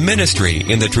 a ministry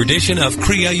in the tradition of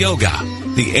Kriya Yoga,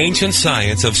 the ancient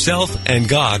science of self and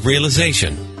God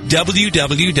realization.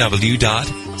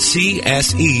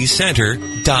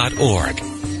 www.csecenter.org.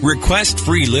 Request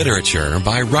free literature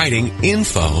by writing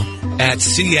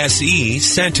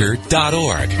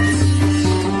info@csecenter.org.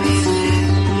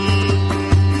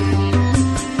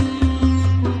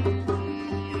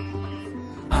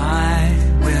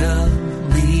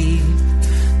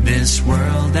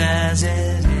 World as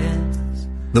it is.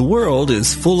 The world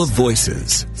is full of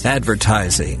voices,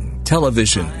 advertising,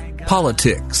 television,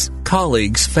 politics,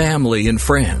 colleagues, family, and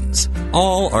friends.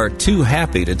 All are too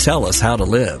happy to tell us how to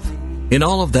live. In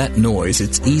all of that noise,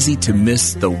 it's easy to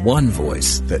miss the one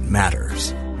voice that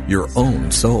matters, your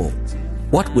own soul.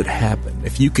 What would happen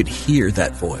if you could hear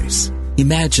that voice?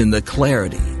 Imagine the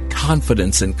clarity,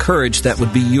 confidence, and courage that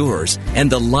would be yours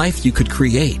and the life you could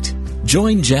create.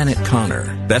 Join Janet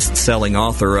Connor, best-selling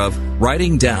author of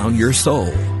Writing Down Your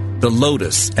Soul, The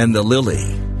Lotus and the Lily,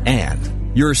 and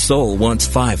Your Soul Wants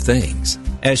 5 Things,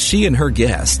 as she and her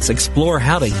guests explore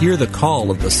how to hear the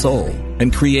call of the soul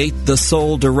and create the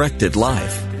soul-directed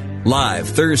life. Live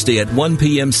Thursday at 1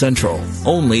 p.m. Central,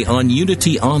 only on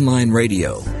Unity Online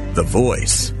Radio, the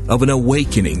voice of an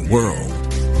awakening world.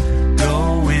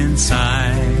 Go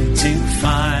inside to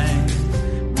find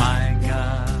my God.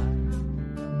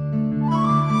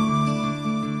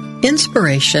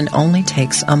 Inspiration only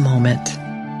takes a moment.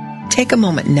 Take a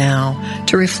moment now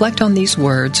to reflect on these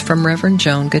words from Reverend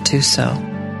Joan Gattuso.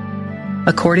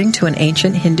 According to an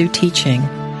ancient Hindu teaching,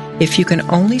 if you can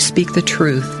only speak the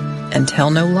truth and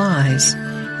tell no lies,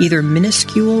 either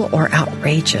minuscule or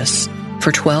outrageous,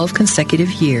 for 12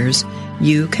 consecutive years,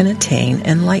 you can attain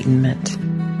enlightenment.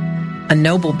 A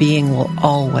noble being will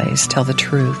always tell the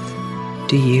truth.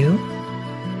 Do you?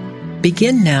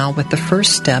 Begin now with the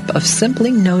first step of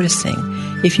simply noticing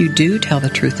if you do tell the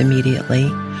truth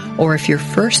immediately, or if your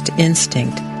first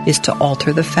instinct is to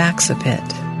alter the facts a bit.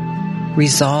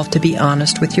 Resolve to be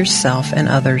honest with yourself and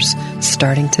others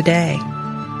starting today.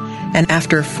 And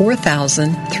after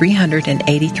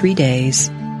 4,383 days,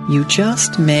 you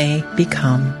just may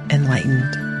become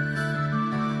enlightened.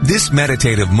 This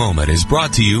meditative moment is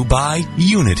brought to you by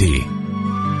Unity.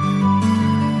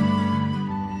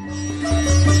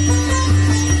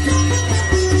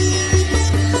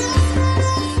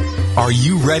 Are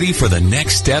you ready for the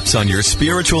next steps on your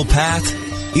spiritual path?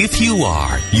 If you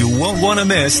are, you won't want to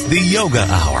miss the Yoga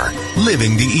Hour,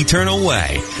 Living the Eternal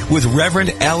Way, with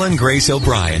Reverend Ellen Grace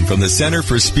O'Brian from the Center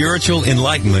for Spiritual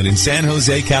Enlightenment in San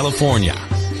Jose, California.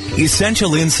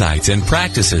 Essential insights and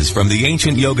practices from the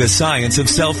ancient yoga science of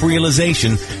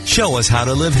self-realization show us how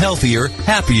to live healthier,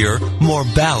 happier, more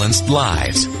balanced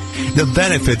lives. The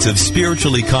benefits of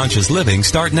spiritually conscious living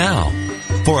start now.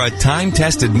 For a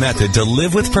time-tested method to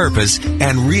live with purpose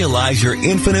and realize your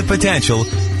infinite potential,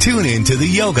 Tune in to the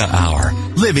Yoga Hour,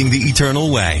 Living the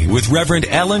Eternal Way with Reverend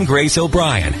Ellen Grace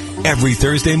O'Brian, every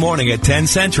Thursday morning at 10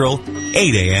 Central,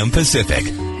 8 a.m. Pacific.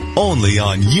 Only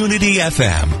on Unity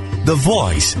FM, the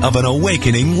voice of an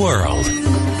awakening world.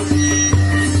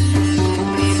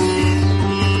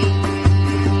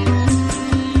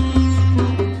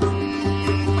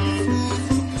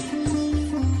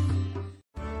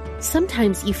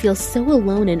 Sometimes you feel so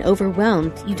alone and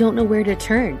overwhelmed you don't know where to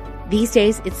turn. These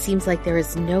days, it seems like there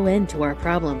is no end to our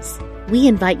problems. We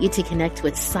invite you to connect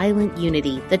with Silent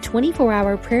Unity, the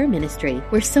 24-hour prayer ministry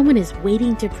where someone is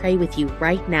waiting to pray with you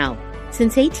right now.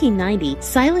 Since 1890,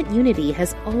 Silent Unity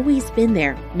has always been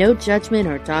there. No judgment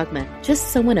or dogma,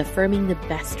 just someone affirming the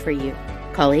best for you.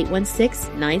 Call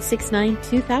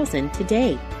 816-969-2000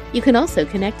 today. You can also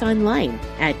connect online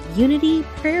at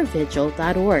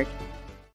unityprayervigil.org